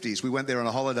my 50s. We went there on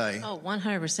a holiday. Oh,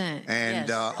 100%. And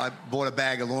yes. I bought a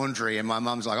bag of laundry and my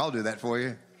mum's like, I'll do that for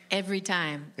you. Every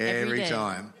time. Every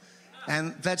time.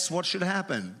 And that's what should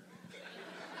happen.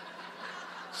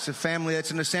 It's a family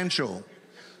that's an essential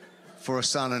for a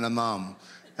son and a mum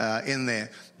in there.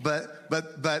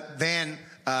 But then,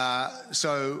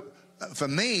 so for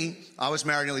me, I was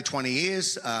married nearly 20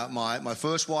 years. My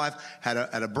first wife had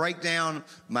a breakdown,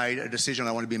 made a decision,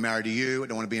 I want to be married to you, I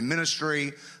don't want to be in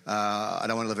ministry, I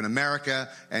don't want to live in America,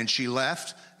 and she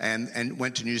left and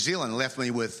went to New Zealand, left me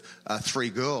with 3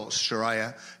 girls,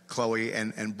 Shariah, Chloe,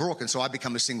 and Brooke, and so I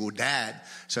become a single dad.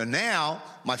 So now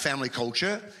my family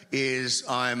culture is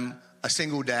I'm a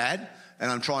single dad, and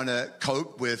I'm trying to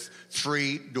cope with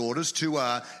 3 daughters. 2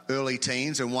 are early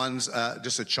teens and one's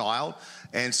just a child.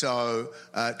 And so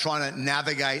trying to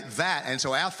navigate that. And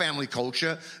so our family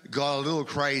culture got a little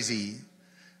crazy.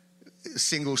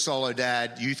 Single solo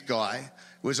dad, youth guy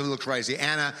was a little crazy.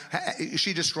 Anna,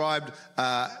 she described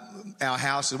our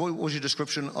house. What was your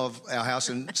description of our house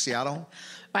in Seattle?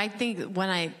 I think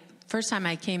when first time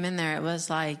I came in there, it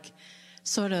was like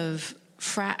sort of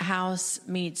frat house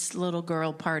meets little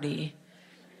girl party.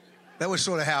 That was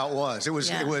sort of how it was. It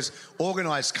was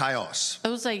organized chaos. It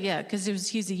was like, yeah, because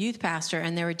he's a youth pastor,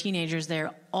 and there were teenagers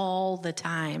there all the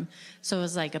time. So it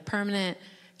was like a permanent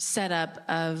setup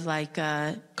of like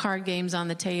card games on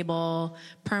the table,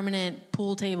 permanent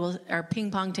pool table or ping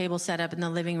pong table set up in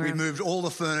the living room. We moved all the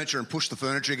furniture and pushed the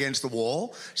furniture against the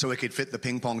wall so we could fit the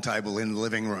ping pong table in the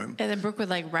living room. And then Brooke would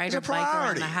like ride her bike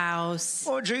around the house.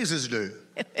 What would Jesus do?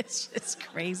 It's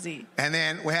crazy. And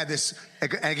then we had this,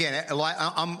 again, like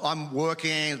I'm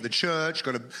working at the church,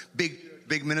 got a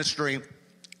big ministry,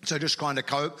 so just trying to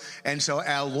cope. And so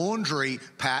our laundry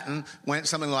pattern went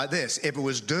something like this. If it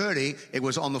was dirty, it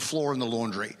was on the floor in the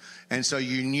laundry. And so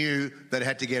you knew that it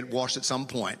had to get washed at some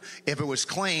point. If it was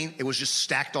clean, it was just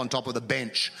stacked on top of the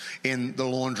bench in the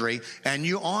laundry. And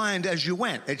you ironed as you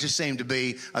went. It just seemed to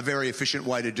be a very efficient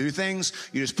way to do things.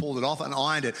 You just pulled it off and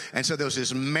ironed it. And so there was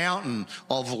this mountain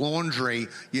of laundry,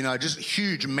 just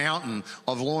huge mountain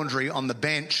of laundry on the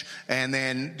bench. And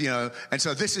then, and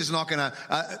so this is not going to,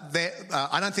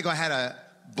 I don't think I had a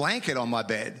blanket on my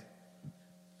bed.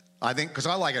 I think, because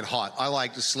I like it hot. I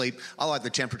like to sleep. I like the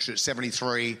temperature at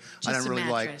 73. I don't really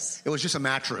like. It was just a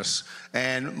mattress.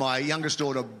 And my youngest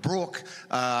daughter, Brooke,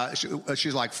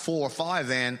 she's like 4 or 5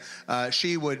 then.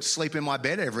 She would sleep in my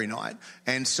bed every night.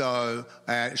 And so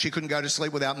she couldn't go to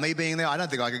sleep without me being there. I don't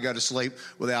think I could go to sleep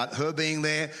without her being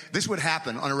there. This would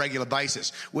happen on a regular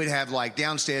basis. We'd have like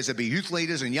downstairs, there'd be youth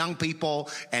leaders and young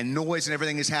people and noise and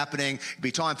everything is happening. It'd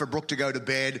be time for Brooke to go to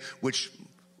bed, which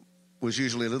was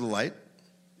usually a little late.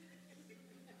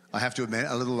 I have to admit,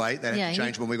 a little late. That had to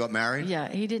change when we got married. Yeah,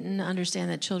 he didn't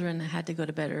understand that children had to go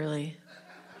to bed early.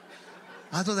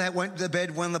 I thought they went to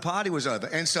bed when the party was over.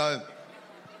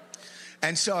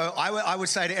 And so I would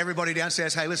say to everybody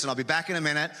downstairs, hey, listen, I'll be back in a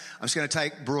minute. I'm just going to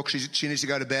take Brooke. She needs to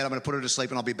go to bed. I'm going to put her to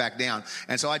sleep and I'll be back down.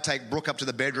 And so I'd take Brooke up to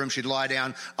the bedroom. She'd lie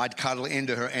down. I'd cuddle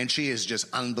into her. And she is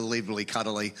just unbelievably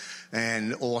cuddly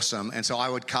and awesome. And so I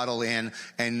would cuddle in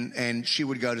and she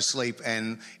would go to sleep.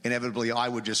 And inevitably I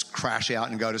would just crash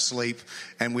out and go to sleep.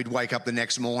 And we'd wake up the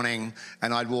next morning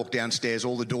and I'd walk downstairs.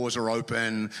 All the doors are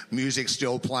open. Music's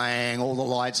still playing. All the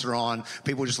lights are on.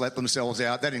 People just let themselves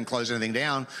out. They didn't close anything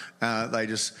down.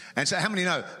 And so how many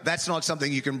know that's not something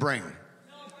you can bring?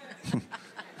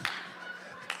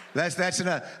 That's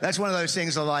one of those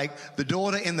things that, like, the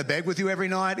daughter in the bed with you every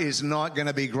night is not going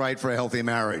to be great for a healthy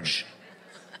marriage.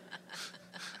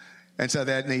 And so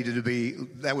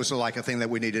that was like a thing that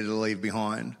we needed to leave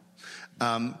behind.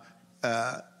 And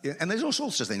there's all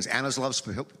sorts of things. Anna's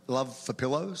love for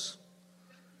pillows.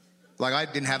 Like, I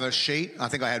didn't have a sheet. I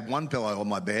think I had 1 pillow on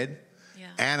my bed. Yeah.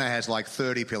 Anna has like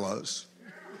 30 pillows.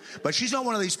 But she's not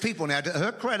one of these people. Now, to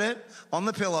her credit, on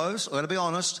the pillows, I'm going to be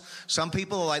honest, some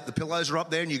people are like, the pillows are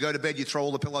up there and you go to bed, you throw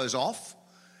all the pillows off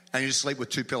and you just sleep with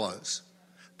 2 pillows.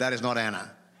 That is not Anna.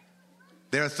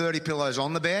 There are 30 pillows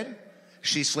on the bed.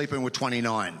 She's sleeping with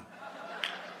 29.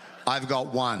 I've got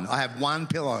one. I have one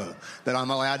pillow that I'm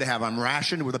allowed to have. I'm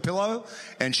rationed with a pillow,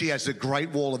 and she has the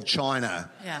Great Wall of China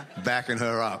backing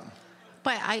her up.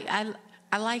 But I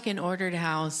like an ordered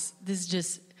house. This is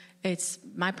just, it's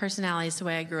my personality. It's the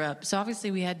way I grew up. So obviously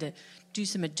we had to do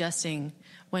some adjusting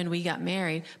when we got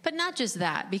married. But not just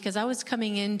that, because I was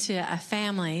coming into a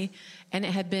family, and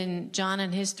it had been John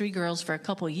and his 3 girls for a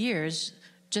couple years,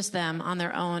 just them on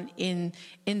their own in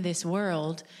this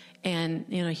world. And,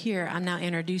 here I'm now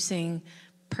introducing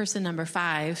person number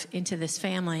 5 into this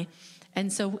family.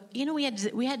 And so, we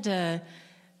had to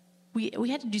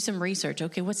do some research.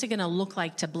 Okay, what's it going to look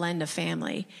like to blend a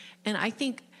family? And I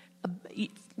think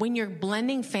when you're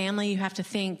blending family, you have to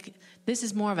think this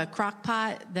is more of a crock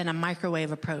pot than a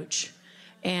microwave approach.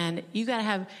 And you got to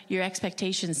have your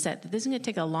expectations set that this is going to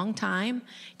take a long time.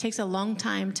 It takes a long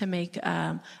time to make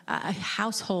a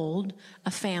household,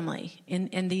 a family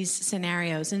in these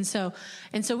scenarios. And so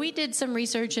we did some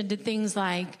research and did things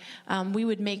like we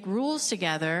would make rules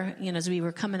together, as we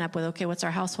were coming up with, okay, what's our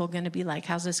household going to be like?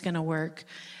 How's this going to work?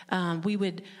 We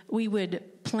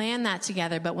would plan that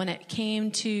together, but when it came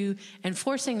to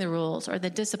enforcing the rules or the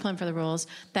discipline for the rules,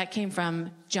 that came from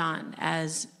John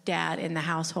as dad in the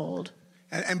household.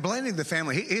 And blending the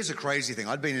family, here's a crazy thing.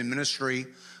 I'd been in ministry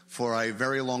for a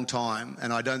very long time,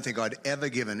 and I don't think I'd ever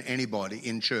given anybody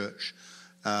in church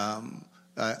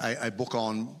a book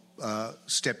on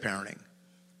step parenting.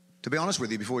 To be honest with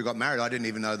you, before we got married, I didn't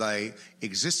even know they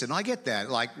existed. And I get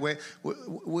that. Like,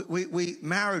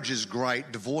 marriage is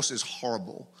great. Divorce is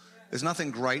horrible. There's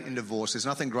nothing great in divorce. There's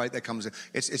nothing great that comes in.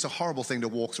 It's a horrible thing to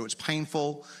walk through. It's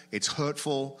painful. It's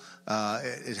hurtful.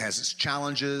 It has its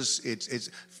challenges.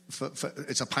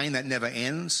 It's a pain that never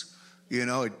ends.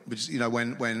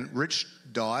 When Rich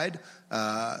died,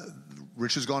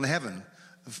 Rich has gone to heaven.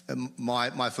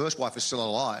 My first wife is still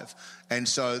alive, and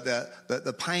so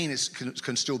the pain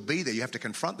can still be there. You have to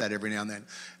confront that every now and then,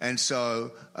 and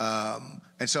so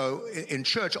in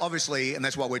church, obviously, and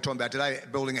that's what we're talking about today,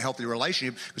 building a healthy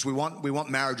relationship, because we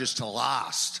want marriages to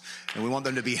last, and we want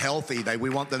them to be healthy. We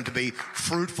want them to be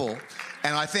fruitful,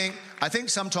 and I think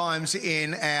sometimes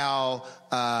in our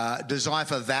desire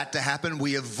for that to happen,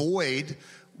 we avoid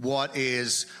what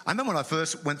is. I remember when I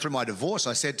first went through my divorce,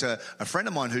 I said to a friend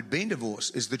of mine who'd been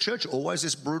divorced, is the church always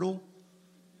this brutal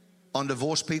on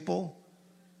divorced people?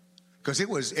 Because it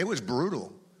was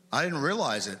brutal. I didn't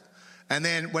realize it. And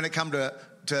then when it come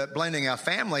to blending our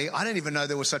family, I didn't even know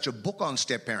there was such a book on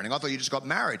step parenting. I thought you just got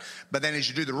married. But then as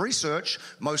you do the research,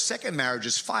 most second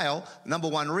marriages fail. Number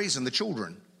one reason, the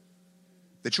children.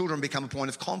 The children become a point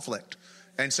of conflict.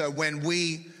 And so when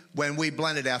we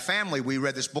blended our family, we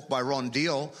read this book by Ron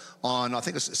Deal on, I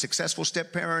think it's Successful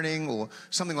Step Parenting or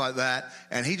something like that.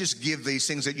 And he just gives these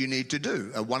things that you need to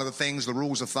do. One of the things, the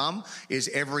rules of thumb, is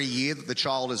every year that the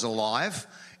child is alive,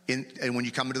 and when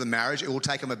you come into the marriage, it will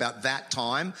take them about that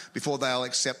time before they'll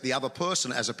accept the other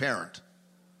person as a parent.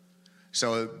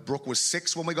 So Brooke was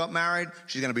 6 when we got married.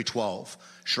 She's going to be 12.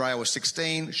 Shreya was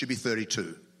 16. She'll be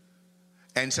 32.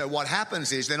 And so what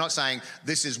happens is they're not saying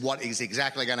this is what is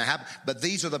exactly going to happen, but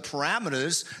these are the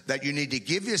parameters that you need to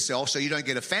give yourself so you don't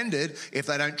get offended if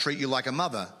they don't treat you like a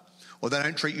mother or they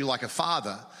don't treat you like a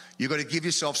father. You've got to give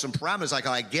yourself some parameters like,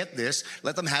 I get this,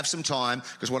 let them have some time,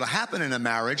 because what will happen in a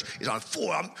marriage is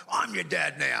I'm your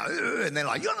dad now, and they're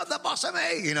like, you're not the boss of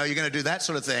me, you're going to do that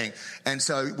sort of thing. And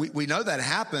so we know that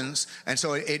happens, and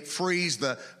so it frees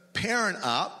the parent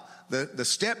up, the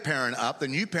step parent up, the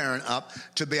new parent up,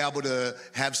 to be able to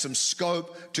have some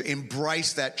scope to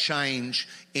embrace that change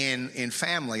in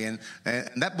family. And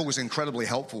that book was incredibly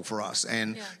helpful for us.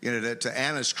 And to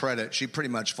Anna's credit, she pretty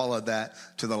much followed that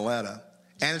to the letter.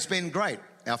 And it's been great.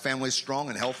 Our family's strong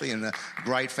and healthy and a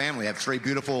great family. We have 3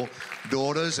 beautiful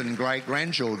daughters and great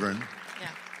grandchildren. Yeah,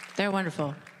 they're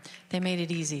wonderful. They made it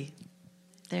easy.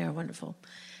 They are wonderful.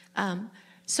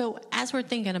 So as we're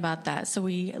thinking about that, so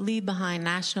we leave behind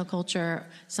national culture,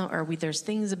 there's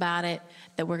things about it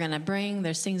that we're going to bring,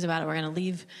 there's things about it we're going to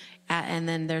leave, and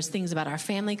then there's things about our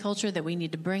family culture that we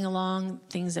need to bring along,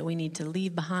 things that we need to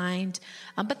leave behind.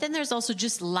 But then there's also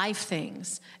just life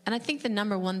things. And I think the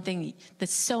number one thing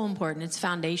that's so important, it's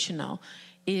foundational,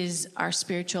 is our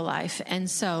spiritual life. And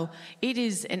so it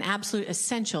is an absolute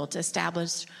essential to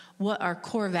establish what are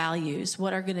core values,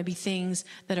 what are going to be things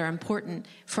that are important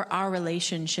for our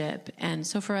relationship. And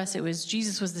so for us, it was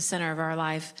Jesus was the center of our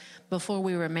life before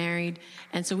we were married.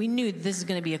 And so we knew this is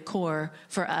going to be a core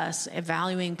for us,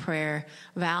 valuing prayer,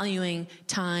 valuing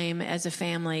time as a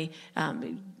family,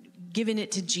 giving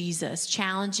it to Jesus,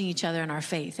 challenging each other in our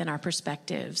faith and our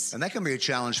perspectives. And that can be a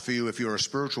challenge for you if you're a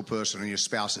spiritual person and your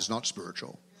spouse is not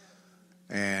spiritual.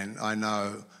 And I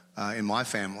know in my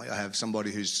family, I have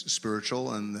somebody who's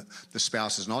spiritual and the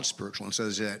spouse is not spiritual. And so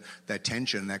there's that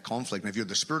tension, that conflict. And if you're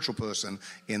the spiritual person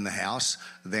in the house,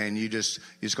 then you just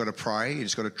got to pray. You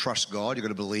just got to trust God. You got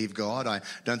to believe God. I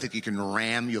don't think you can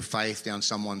ram your faith down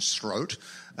someone's throat.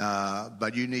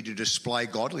 But you need to display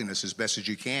godliness as best as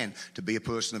you can, to be a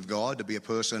person of God, to be a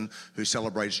person who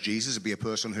celebrates Jesus, to be a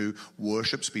person who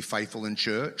worships, be faithful in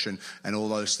church and all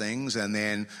those things. And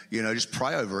then, just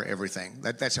pray over everything.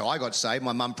 That's how I got saved.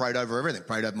 My mum prayed over everything,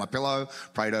 prayed over my pillow,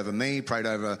 prayed over me, prayed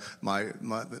over my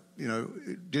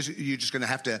you're just going to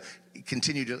have to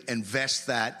continue to invest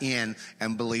that in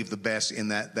and believe the best in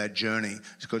that journey,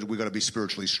 because we've got to be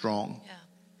spiritually strong. Yeah.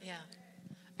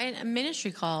 And a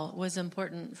ministry call was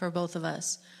important for both of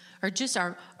us, or just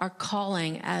our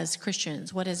calling as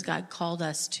Christians. What has God called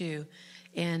us to?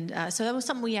 And so that was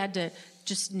something we had to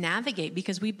just navigate,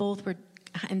 because we both were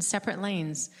in separate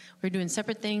lanes. We were doing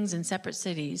separate things in separate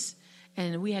cities.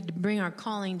 And we had to bring our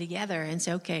calling together and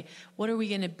say, okay, what are we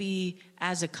going to be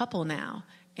as a couple now?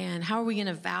 And how are we going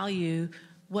to value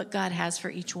what God has for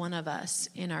each one of us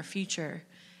in our future?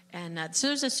 And so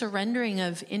there's a surrendering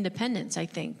of independence, I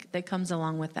think, that comes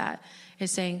along with that.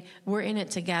 Is saying, we're in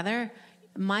it together.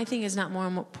 My thing is not more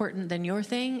important than your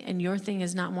thing, and your thing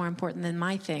is not more important than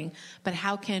my thing. But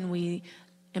how can we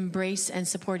embrace and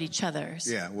support each other?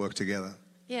 Yeah, work together.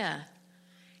 Yeah.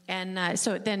 And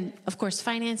so then, of course,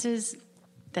 finances,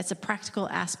 that's a practical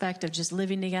aspect of just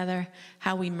living together,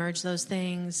 how we merge those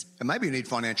things. And maybe you need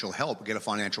financial help. Get a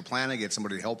financial planner, get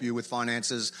somebody to help you with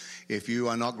finances. If you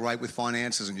are not great with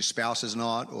finances and your spouse is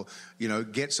not, or,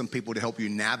 get some people to help you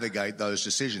navigate those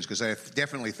decisions, because there are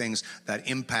definitely things that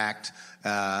impact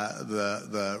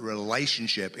the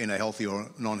relationship in a healthy or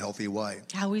non-healthy way.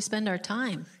 How we spend our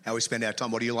time. How we spend our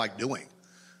time. What do you like doing?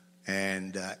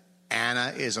 And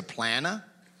Anna is a planner,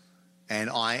 and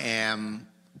I am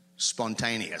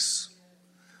spontaneous.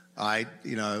 When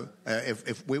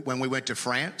we went to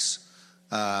France,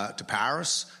 to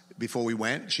Paris, before we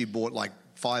went, she bought like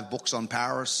 5 books on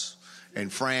Paris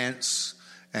and France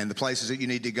and the places that you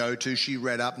need to go to. She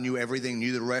read up, knew everything,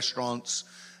 knew the restaurants,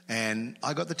 and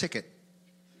I got the ticket.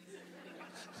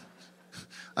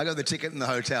 I got the ticket in the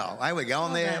hotel. Hey, we're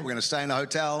going there. We're going to stay in the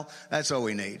hotel. That's all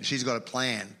we need. She's got a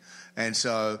plan. And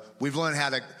so we've learned how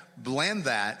to blend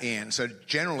that in. So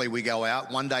generally we go out,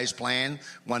 one day's planned,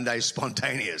 one day's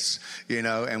spontaneous,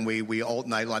 and we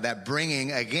alternate like that,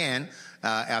 bringing, again,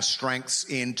 our strengths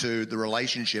into the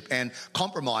relationship and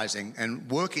compromising and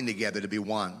working together to be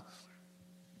one.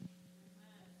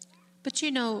 But,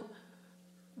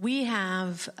 we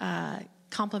have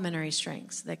complementary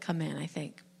strengths that come in, I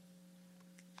think.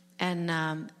 And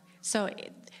I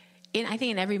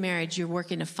think in every marriage you're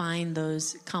working to find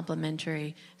those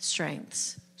complementary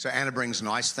strengths. So Anna brings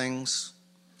nice things.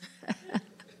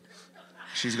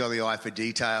 She's got the eye for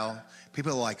detail.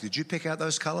 People are like, did you pick out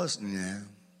those colors? No.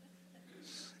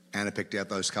 Anna picked out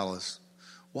those colors.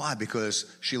 Why?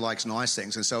 Because she likes nice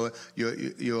things. And so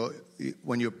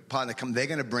when your partner comes, they're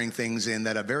going to bring things in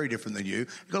that are very different than you.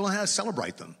 You've got to learn how to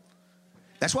celebrate them.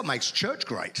 That's what makes church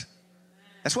great.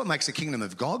 That's what makes the kingdom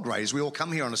of God great, is we all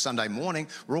come here on a Sunday morning.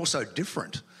 We're all so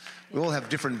different. We all have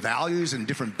different values and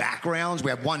different backgrounds. We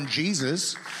have one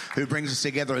Jesus who brings us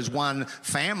together as one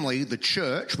family, the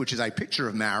church, which is a picture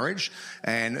of marriage,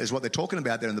 and is what they're talking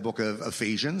about there in the book of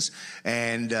Ephesians.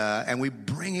 And we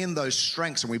bring in those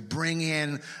strengths, and we bring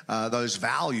in those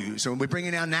values, and we bring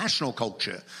in our national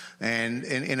culture. And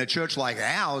in a church like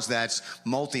ours that's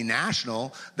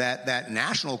multinational, that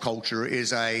national culture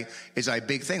is a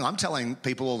big thing. I'm telling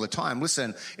people all the time,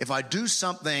 listen, if I do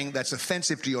something that's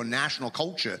offensive to your national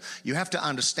culture, you have to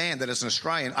understand that as an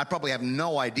Australian, I probably have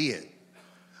no idea.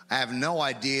 I have no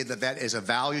idea that is a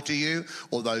value to you,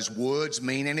 or those words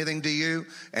mean anything to you.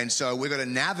 And so we've got to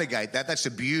navigate that. That's the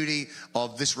beauty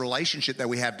of this relationship that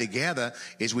we have together,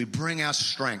 is we bring our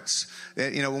strengths.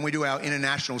 When we do our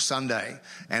International Sunday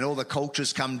and all the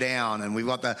cultures come down and we've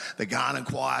got the garden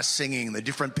choir singing, the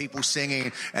different people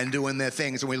singing and doing their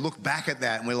things, and we look back at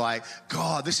that and we're like,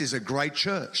 God, this is a great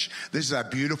church. This is a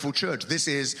beautiful church. This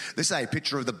is a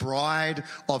picture of the bride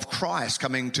of Christ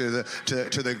coming to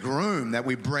the groom, that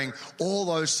we bring all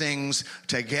those things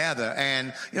together.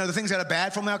 And the things that are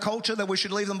bad from our culture, that we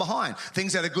should leave them behind.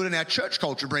 Things that are good in our church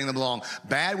culture, bring them along.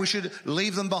 Bad, we should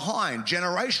leave them behind.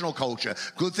 Generational culture,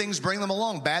 good things, bring them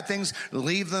along. Bad things,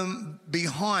 leave them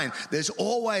behind. There's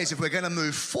always, if we're going to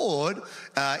move forward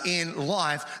in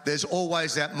life, there's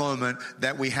always that moment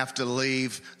that we have to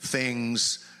leave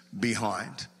things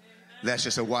behind. That's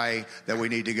just a way that we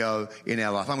need to go in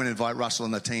our life. I'm going to invite Russell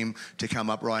and the team to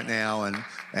come up right now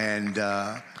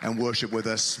and worship with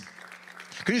us.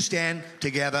 Can you stand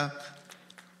together?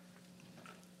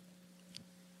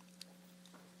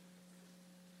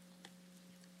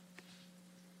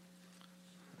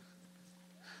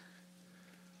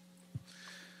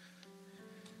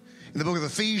 In the book of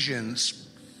Ephesians,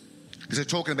 because they're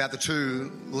talking about the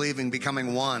two leaving,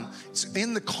 becoming one, it's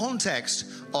in the context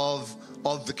of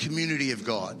the community of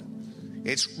God.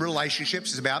 It's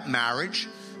relationships, it's about marriage,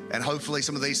 and hopefully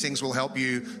some of these things will help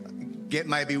you get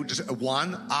maybe just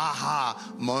one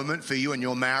aha moment for you in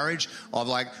your marriage of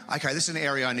like, okay, this is an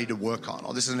area I need to work on,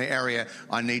 or this is an area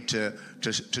I need to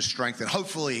strengthen.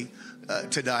 Hopefully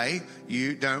today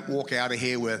you don't walk out of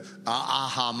here with an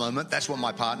aha moment. That's what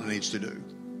my partner needs to do.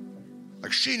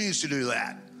 Like, she needs to do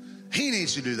that. He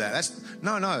needs to do that.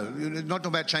 No, not talking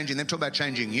about changing them, talking about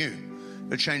changing you.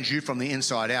 It'll change you from the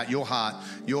inside out. Your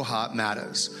heart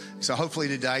matters. So hopefully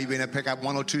today you're going to pick up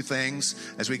one or two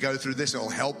things as we go through this.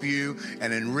 It'll help you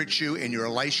and enrich you in your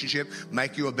relationship,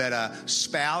 make you a better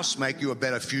spouse, make you a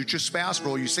better future spouse for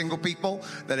all you single people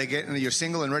that are you're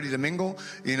single and ready to mingle.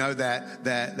 You know,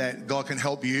 that God can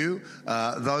help you.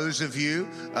 Those of you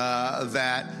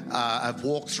that have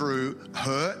walked through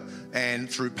hurt and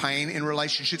through pain in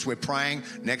relationships, we're praying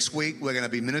next week. We're going to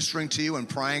be ministering to you and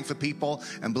praying for people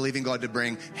and believing God to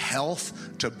bring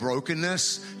health to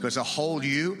brokenness, because a whole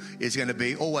you is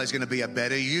always going to be a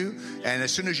better you. And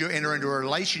as soon as you enter into a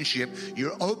relationship,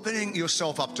 you're opening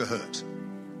yourself up to hurt.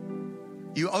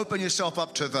 You open yourself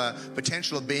up to the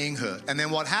potential of being hurt. And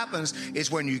then what happens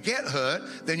is when you get hurt,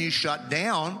 then you shut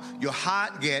down, your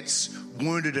heart gets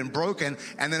wounded and broken,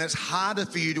 and then it's harder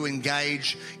for you to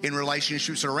engage in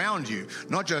relationships around you.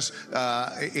 Not just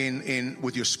in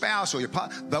with your spouse or your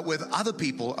partner, but with other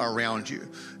people around you.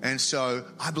 And so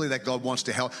I believe that God wants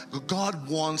to help. God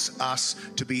wants us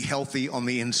to be healthy on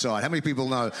the inside. How many people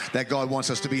know that God wants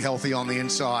us to be healthy on the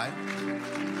inside?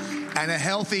 And a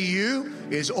healthy you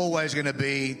is always going to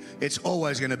be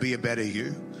a better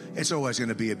you. It's always going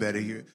to be a better you.